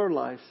in all of our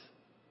lives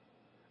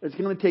is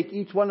going to take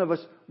each one of us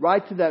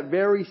right to that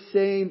very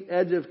same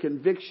edge of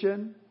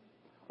conviction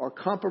or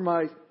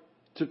compromise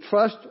to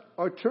trust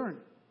or turn.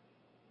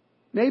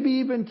 Maybe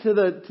even to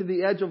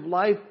the edge of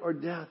life or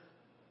death.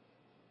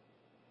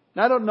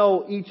 Now, I don't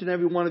know each and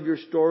every one of your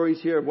stories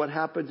here of what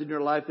happens in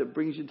your life that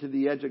brings you to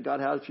the edge that God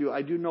has for you.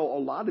 I do know a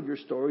lot of your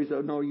stories.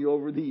 I know you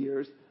over the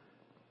years.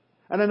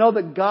 And I know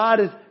that God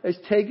has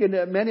taken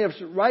many of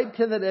us right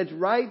to that edge,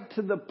 right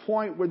to the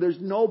point where there's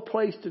no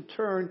place to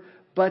turn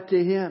but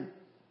to Him.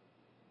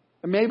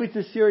 And maybe it's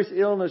a serious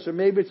illness, or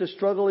maybe it's a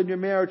struggle in your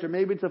marriage, or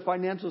maybe it's a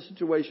financial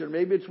situation, or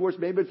maybe it's worse,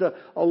 maybe it's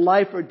a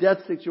life or death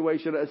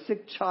situation, a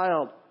sick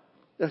child,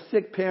 a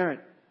sick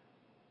parent.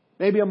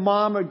 Maybe a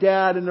mom or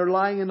dad, and they're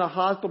lying in the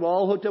hospital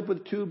all hooked up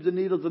with tubes and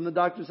needles, and the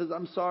doctor says,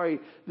 I'm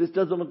sorry, this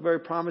doesn't look very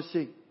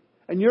promising.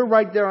 And you're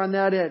right there on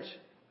that edge.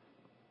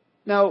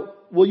 Now,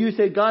 will you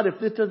say, God, if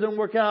this doesn't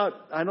work out,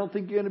 I don't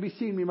think you're going to be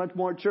seeing me much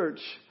more at church.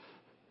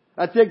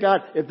 That's it,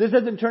 God. If this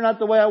doesn't turn out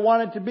the way I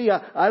want it to be,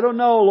 I don't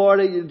know, Lord.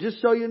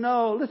 Just so you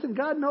know. Listen,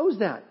 God knows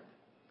that.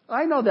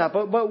 I know that.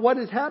 But what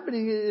is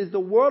happening is the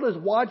world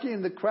is watching,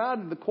 and the crowd,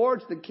 and the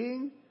courts, the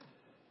king.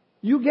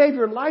 You gave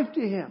your life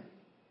to Him.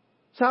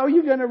 So how are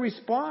you going to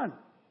respond?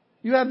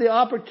 You have the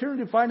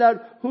opportunity to find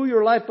out who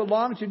your life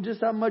belongs to, and just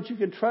how much you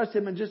can trust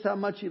Him, and just how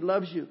much He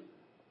loves you.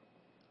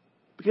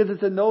 Because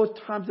it's in those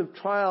times of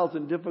trials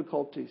and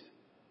difficulties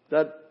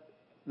that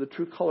the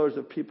true colors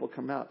of people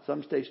come out.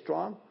 Some stay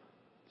strong.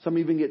 Some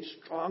even get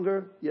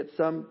stronger, yet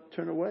some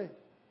turn away.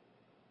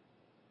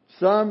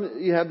 Some,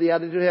 you have the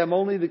attitude, hey, I'm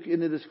only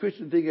into this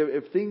Christian thing.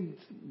 If things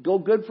go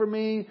good for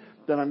me,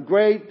 then I'm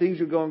great. Things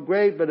are going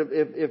great. But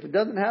if it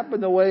doesn't happen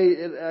the way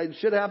it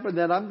should happen,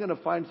 then I'm going to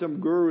find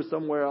some guru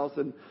somewhere else,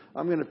 and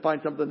I'm going to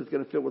find something that's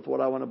going to fit with what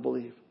I want to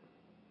believe.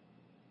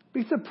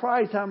 Be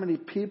surprised how many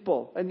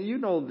people, and you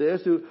know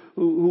this,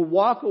 who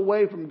walk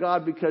away from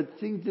God because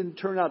things didn't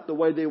turn out the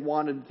way they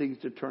wanted things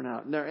to turn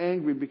out. And they're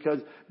angry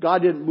because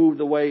God didn't move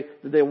the way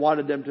that they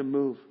wanted them to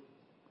move.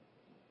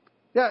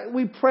 Yeah,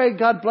 we pray,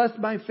 God bless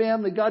my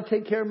family. God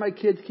take care of my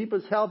kids. Keep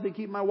us healthy.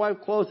 Keep my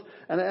wife close.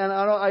 And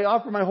I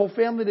offer my whole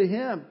family to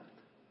Him.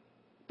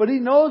 But He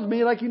knows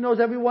me like He knows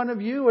every one of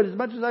you. And as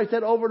much as I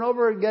said over and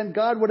over again,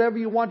 God, whatever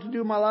you want to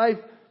do in my life,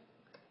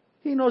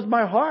 He knows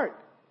my heart.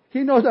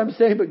 He knows I'm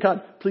saying, but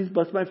God, please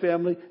bless my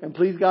family. And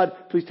please, God,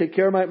 please take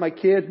care of my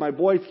kids, my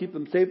boys, keep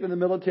them safe in the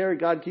military.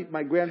 God, keep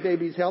my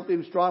grandbabies healthy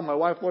and strong. My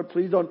wife, Lord,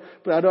 please don't,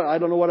 but I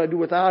don't know what I do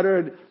without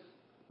her.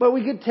 But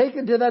we get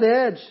taken to that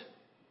edge.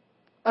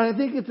 And I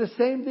think it's the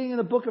same thing in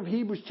the book of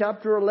Hebrews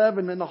chapter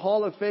 11 in the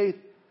Hall of Faith.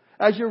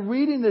 As you're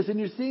reading this and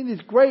you're seeing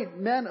these great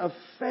men of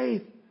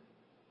faith.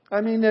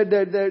 I mean,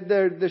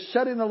 they're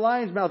shutting the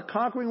lion's mouth,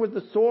 conquering with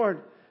the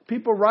sword.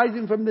 People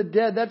rising from the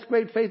dead. That's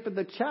great faith. But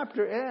the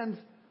chapter ends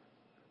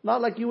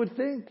not like you would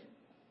think.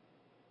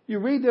 You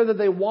read there that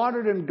they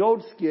wandered in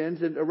goat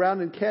skins and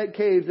around in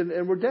caves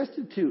and were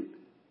destitute.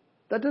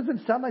 That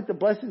doesn't sound like the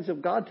blessings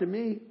of God to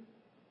me.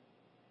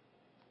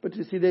 But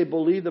you see, they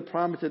believed the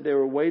promise that they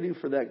were waiting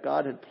for, that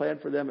God had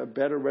planned for them a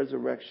better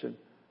resurrection.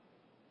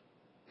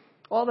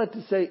 All that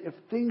to say, if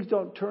things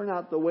don't turn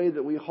out the way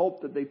that we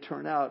hope that they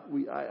turn out,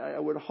 I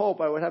would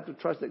have to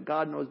trust that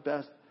God knows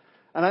best.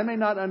 And I may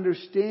not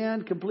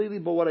understand completely,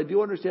 but what I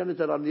do understand is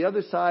that on the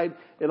other side,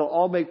 it'll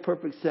all make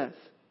perfect sense.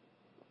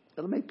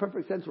 It'll make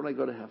perfect sense when I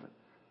go to heaven.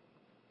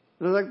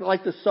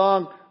 Like the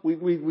song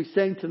we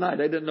sang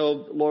tonight. I didn't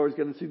know Laura was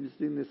going to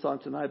sing this song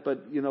tonight,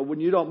 but when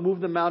you don't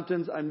move the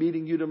mountains, I'm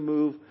needing you to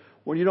move.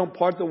 When you don't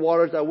part the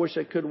waters, I wish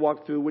I could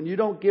walk through. When you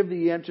don't give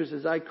the answers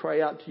as I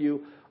cry out to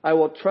you, I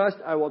will trust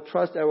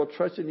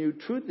in you.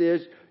 Truth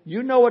is,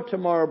 you know what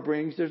tomorrow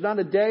brings. There's not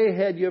a day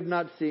ahead you have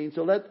not seen.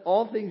 So let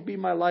all things be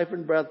my life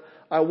and breath.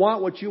 I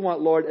want what you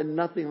want, Lord, and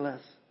nothing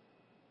less.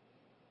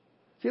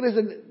 See,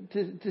 listen,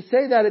 to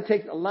say that, it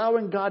takes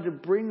allowing God to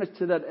bring us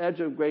to that edge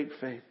of great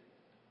faith.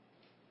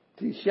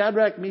 See,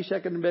 Shadrach,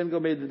 Meshach, and Abednego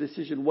made the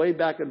decision way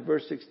back in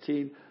verse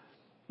 16.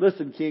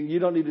 Listen, King, you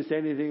don't need to say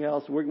anything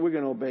else. We're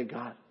going to obey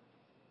God.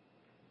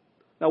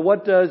 Now,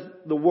 what does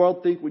the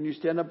world think when you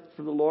stand up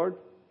for the Lord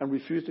and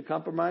refuse to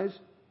compromise?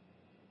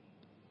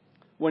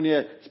 When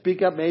you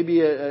speak up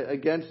maybe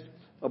against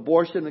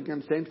abortion,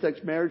 against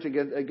same-sex marriage,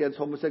 against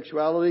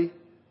homosexuality,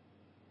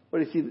 what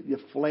do you see? The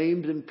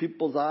flames in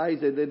people's eyes.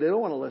 They don't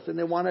want to listen.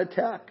 They want to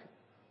attack.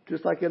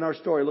 Just like in our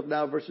story. Look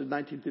now at verses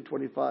 19 through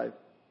 25.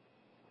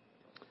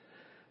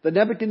 The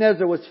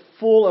Nebuchadnezzar was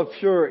full of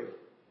fury,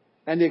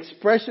 and the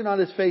expression on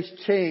his face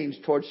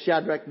changed towards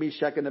Shadrach,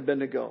 Meshach, and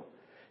Abednego.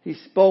 He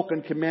spoke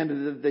and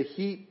commanded the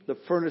heat the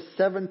furnace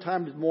 7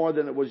 times more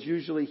than it was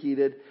usually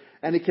heated.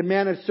 And he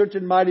commanded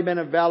certain mighty men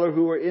of valor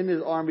who were in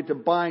his army to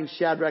bind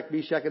Shadrach,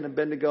 Meshach, and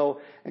Abednego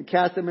and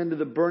cast them into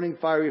the burning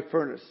fiery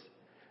furnace.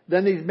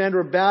 Then these men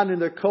were bound in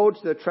their coats,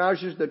 their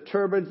trousers, their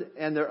turbans,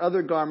 and their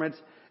other garments,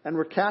 and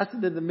were cast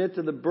into the midst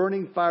of the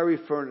burning fiery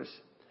furnace.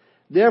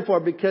 Therefore,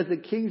 because the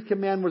king's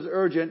command was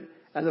urgent,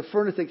 and the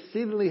furnace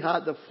exceedingly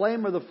hot, the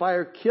flame of the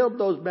fire killed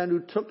those men who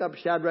took up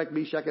Shadrach,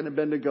 Meshach, and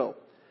Abednego.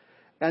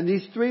 And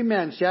these 3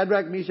 men,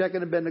 Shadrach, Meshach,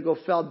 and Abednego,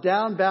 fell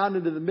down bound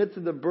into the midst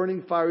of the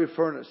burning fiery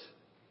furnace.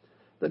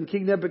 Then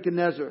King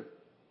Nebuchadnezzar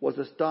was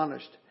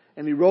astonished,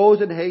 and he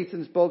rose in haste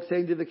and spoke,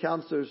 saying to the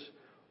counselors,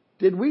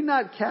 "Did we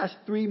not cast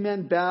 3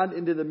 men bound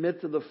into the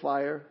midst of the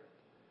fire?"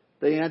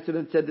 They answered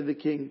and said to the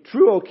king,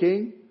 "True, O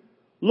king."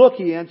 "Look,"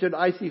 he answered,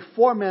 "I see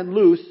 4 men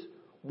loose,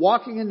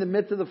 walking in the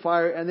midst of the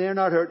fire, and they are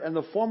not hurt, and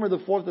the form of the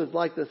 4th is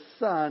like the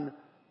Son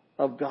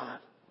of God."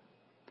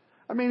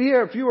 I mean,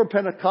 here, if you were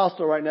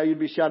Pentecostal right now, you'd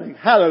be shouting,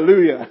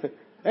 "Hallelujah."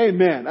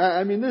 Amen.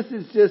 I mean, this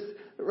is just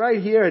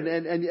right here,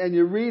 and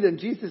you read, and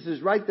Jesus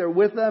is right there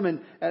with them, and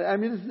I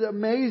mean, this is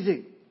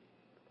amazing.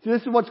 So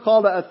this is what's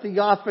called a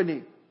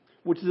theophany,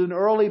 which is an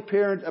early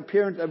appearance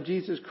of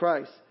Jesus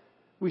Christ.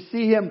 We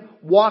see him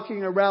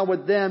walking around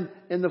with them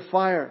in the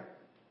fire.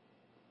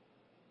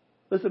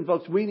 Listen,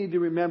 folks, we need to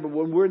remember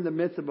when we're in the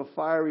midst of a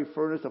fiery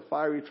furnace, a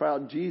fiery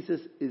trial,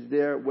 Jesus is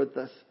there with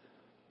us.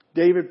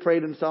 David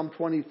prayed in Psalm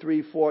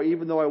 23:4,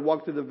 "Even though I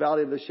walk through the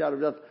valley of the shadow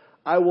of death,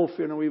 I will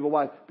fear no evil."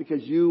 Why?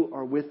 Because you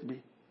are with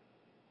me.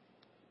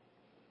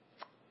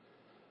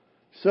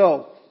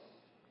 So,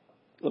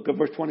 look at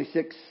verse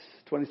 26,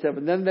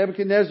 27. Then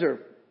Nebuchadnezzar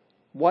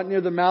went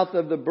near the mouth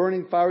of the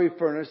burning fiery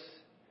furnace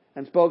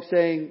and spoke,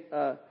 saying,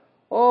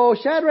 "Oh,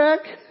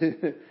 Shadrach,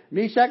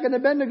 Meshach, and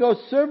Abednego,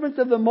 servants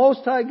of the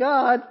Most High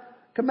God,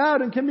 come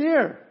out and come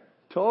here."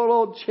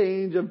 Total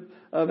change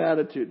of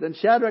attitude. Then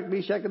Shadrach,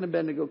 Meshach, and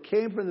Abednego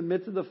came from the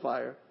midst of the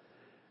fire,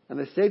 and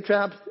the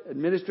satraps,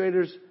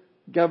 administrators,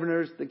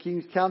 governors, the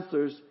king's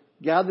counselors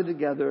gathered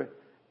together,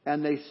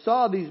 and they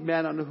saw these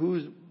men on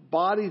whose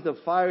bodies the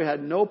fire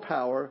had no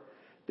power.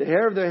 The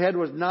hair of their head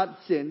was not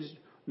singed,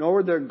 nor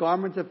were their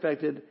garments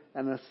affected,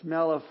 and the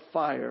smell of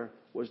fire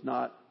was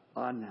not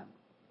on them.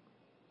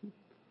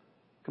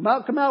 Come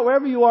out,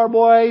 wherever you are,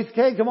 boys.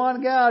 Okay, come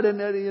on, out.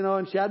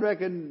 And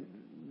Shadrach and,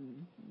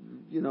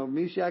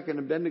 Meshach and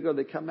Abednego,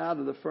 they come out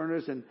of the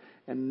furnace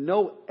and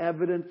no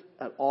evidence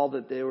at all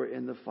that they were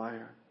in the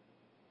fire.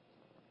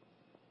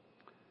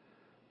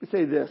 Let me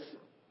say this.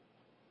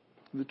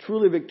 The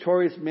truly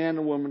victorious man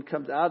or woman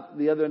comes out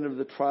the other end of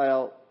the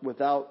trial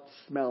without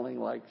smelling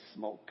like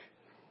smoke.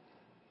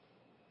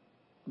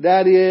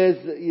 That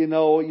is,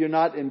 you're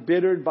not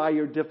embittered by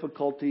your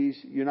difficulties.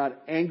 You're not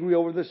angry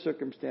over the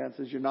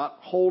circumstances. You're not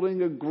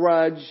holding a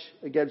grudge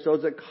against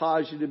those that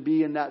caused you to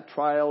be in that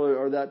trial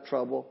or that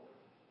trouble.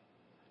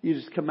 You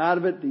just come out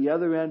of it the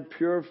other end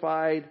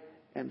purified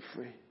and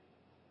free.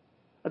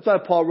 That's why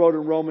Paul wrote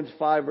in Romans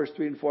 5, verse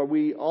 3 and 4,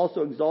 we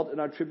also exult in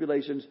our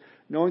tribulations,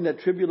 knowing that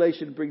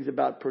tribulation brings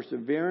about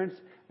perseverance,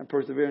 and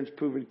perseverance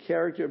proven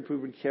character, and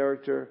proven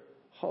character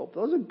hope.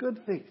 Those are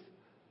good things.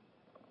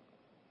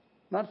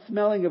 Not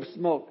smelling of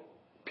smoke.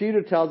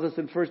 Peter tells us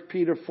in 1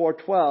 Peter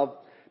 4:12,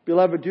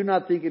 Beloved, do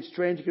not think it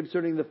strange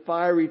concerning the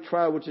fiery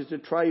trial which is to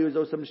try you as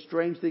though some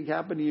strange thing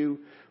happened to you.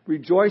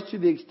 Rejoice to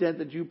the extent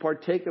that you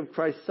partake of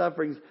Christ's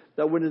sufferings,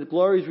 that when His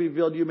glory is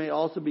revealed, you may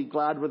also be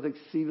glad with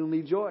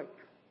exceedingly joy.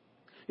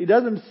 He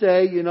doesn't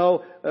say,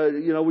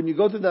 when you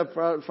go through that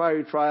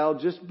fiery trial,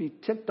 just be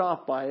ticked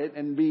off by it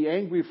and be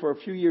angry for a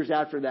few years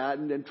after that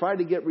and then try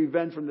to get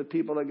revenge from the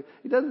people.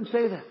 He doesn't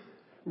say that.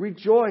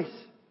 Rejoice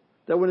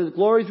that when His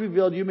glory is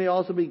revealed, you may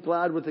also be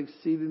glad with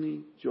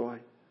exceedingly joy.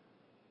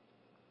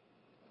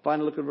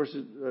 Finally,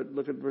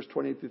 look at verse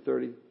 28 through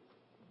 30.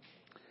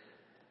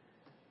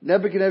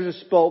 Nebuchadnezzar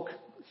spoke,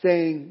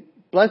 saying,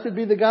 Blessed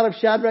be the God of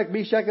Shadrach,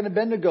 Meshach, and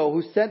Abednego,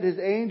 who sent His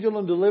angel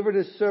and delivered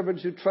His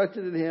servants who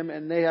trusted in Him,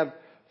 and they have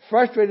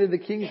frustrated the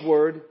king's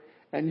word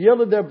and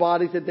yielded their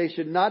bodies that they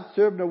should not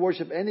serve nor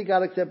worship any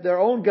God except their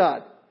own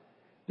God.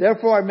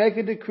 Therefore I make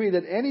a decree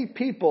that any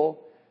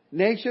people,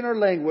 nation, or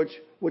language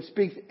which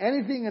speaks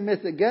anything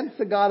amiss against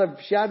the God of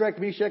Shadrach,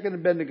 Meshach, and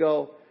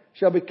Abednego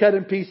shall be cut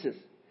in pieces,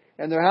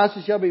 and their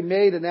houses shall be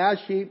made an ash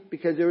heap,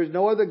 because there is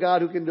no other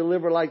God who can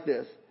deliver like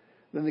this.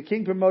 Then the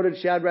king promoted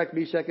Shadrach,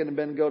 Meshach, and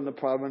Abednego in the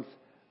province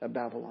of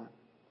Babylon.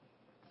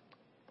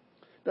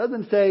 It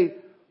doesn't say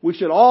we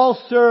should all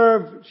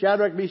serve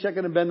Shadrach, Meshach,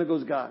 and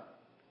Abednego's God.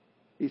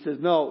 He says,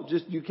 no,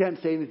 you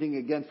can't say anything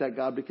against that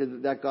God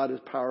because that God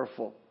is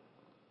powerful.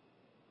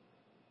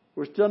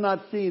 We're still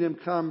not seeing Him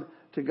come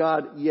to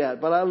God yet.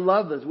 But I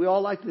love this. We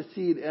all like to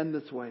see it end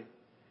this way.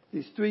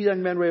 These three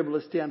young men were able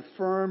to stand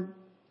firm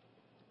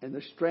in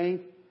the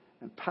strength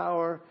and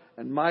power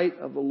and might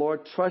of the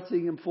Lord,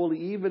 trusting Him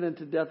fully even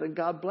into death. And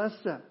God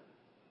blessed them.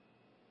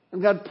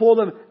 And God pulled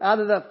them out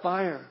of that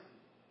fire.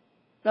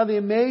 Now the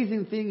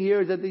amazing thing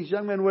here is that these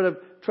young men would have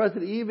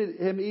trusted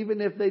Him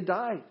even if they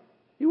died.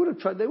 They would have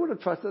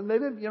trusted Him. They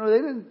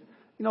didn't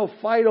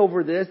fight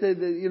over this.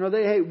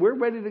 Hey, we're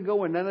ready to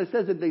go in. And it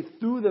says that they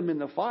threw them in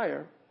the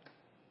fire.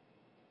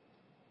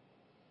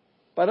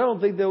 But I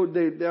don't think they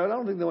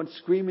went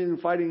screaming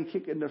and fighting and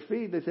kicking their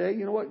feet. They say, hey,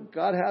 you know what?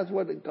 God has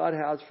what God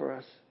has for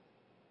us.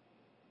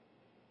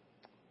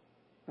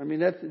 I mean,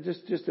 that's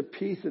just a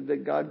piece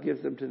that God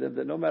gives them to them,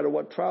 that no matter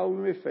what trial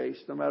we may face,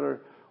 no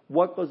matter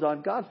what goes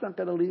on, God's not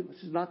going to leave us.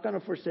 He's not going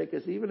to forsake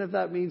us, even if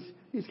that means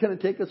He's going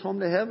to take us home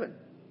to heaven.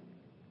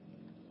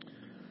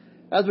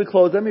 As we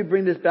close, let me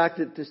bring this back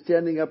to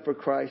standing up for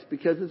Christ,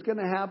 because it's going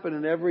to happen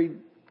in every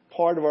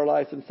part of our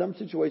life, in some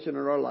situation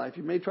in our life.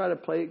 You may try to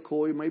play it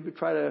cool, you may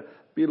try to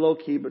be low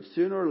key, but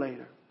sooner or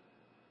later,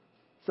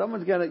 you're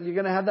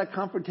going to have that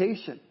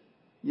confrontation.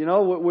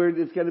 Where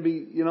it's going to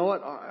be, you know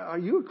what? Are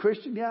you a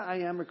Christian? Yeah, I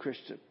am a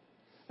Christian.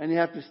 And you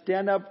have to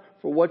stand up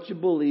for what you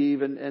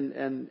believe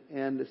and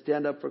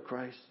stand up for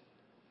Christ.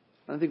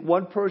 And I think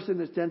one person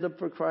that stands up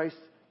for Christ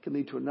can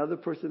lead to another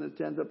person that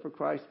stands up for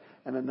Christ,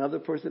 and another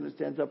person that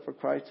stands up for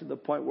Christ, to the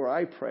point where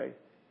I pray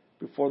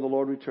before the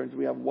Lord returns,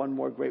 we have one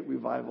more great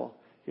revival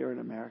here in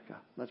America.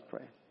 Let's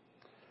pray.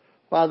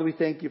 Father, we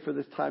thank You for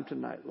this time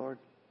tonight, Lord.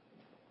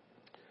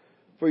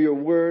 For Your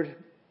word,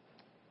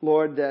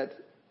 Lord, that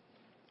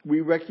we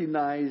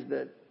recognize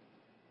that,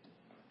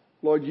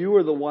 Lord, You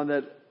are the one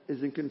that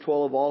is in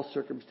control of all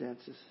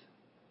circumstances.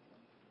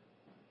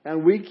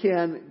 And we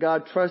can,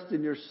 God, trust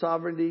in Your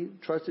sovereignty,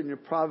 trust in Your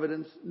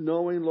providence,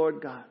 knowing, Lord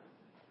God,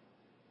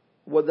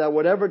 that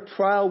whatever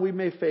trial we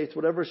may face,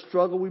 whatever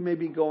struggle we may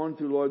be going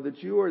through, Lord,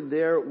 that You are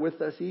there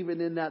with us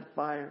even in that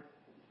fire,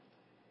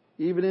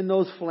 even in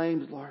those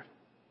flames, Lord.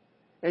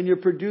 And You're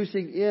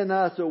producing in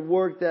us a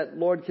work that,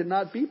 Lord,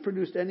 cannot be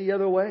produced any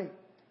other way.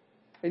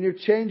 And You're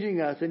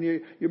changing us, and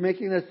You're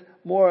making us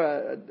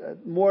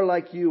more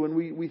like You. And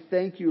we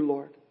thank You,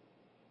 Lord,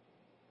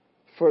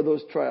 for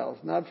those trials.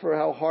 Not for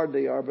how hard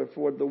they are, but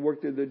for the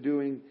work that they're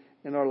doing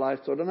in our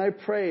lives, Lord. And I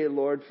pray,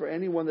 Lord, for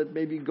anyone that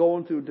may be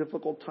going through a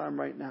difficult time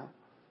right now,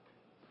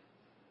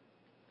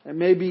 and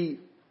may be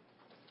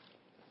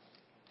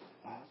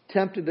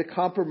tempted to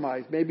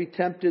compromise, may be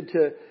tempted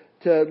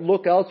to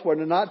look elsewhere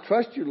and to not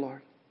trust You,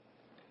 Lord.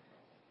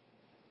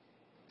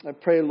 I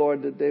pray,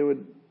 Lord, that they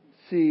would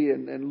see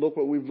and look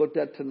what we've looked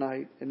at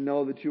tonight and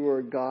know that You are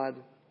a God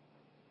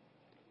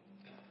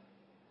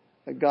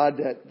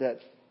that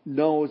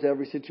knows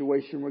every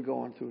situation we're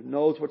going through,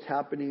 knows what's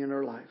happening in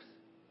our lives.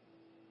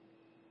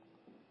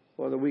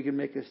 Lord, that we can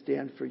make a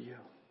stand for You.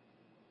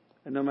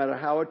 And no matter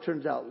how it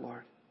turns out,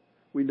 Lord,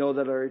 we know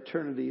that our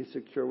eternity is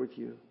secure with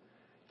You.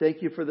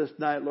 Thank You for this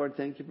night, Lord.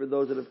 Thank You for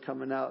those that have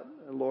come out,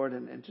 Lord.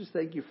 And just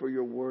thank You for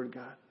Your word,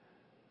 God.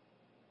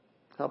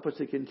 Help us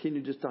to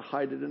continue just to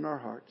hide it in our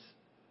hearts.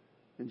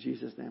 In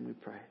Jesus' name we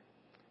pray.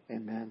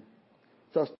 Amen. So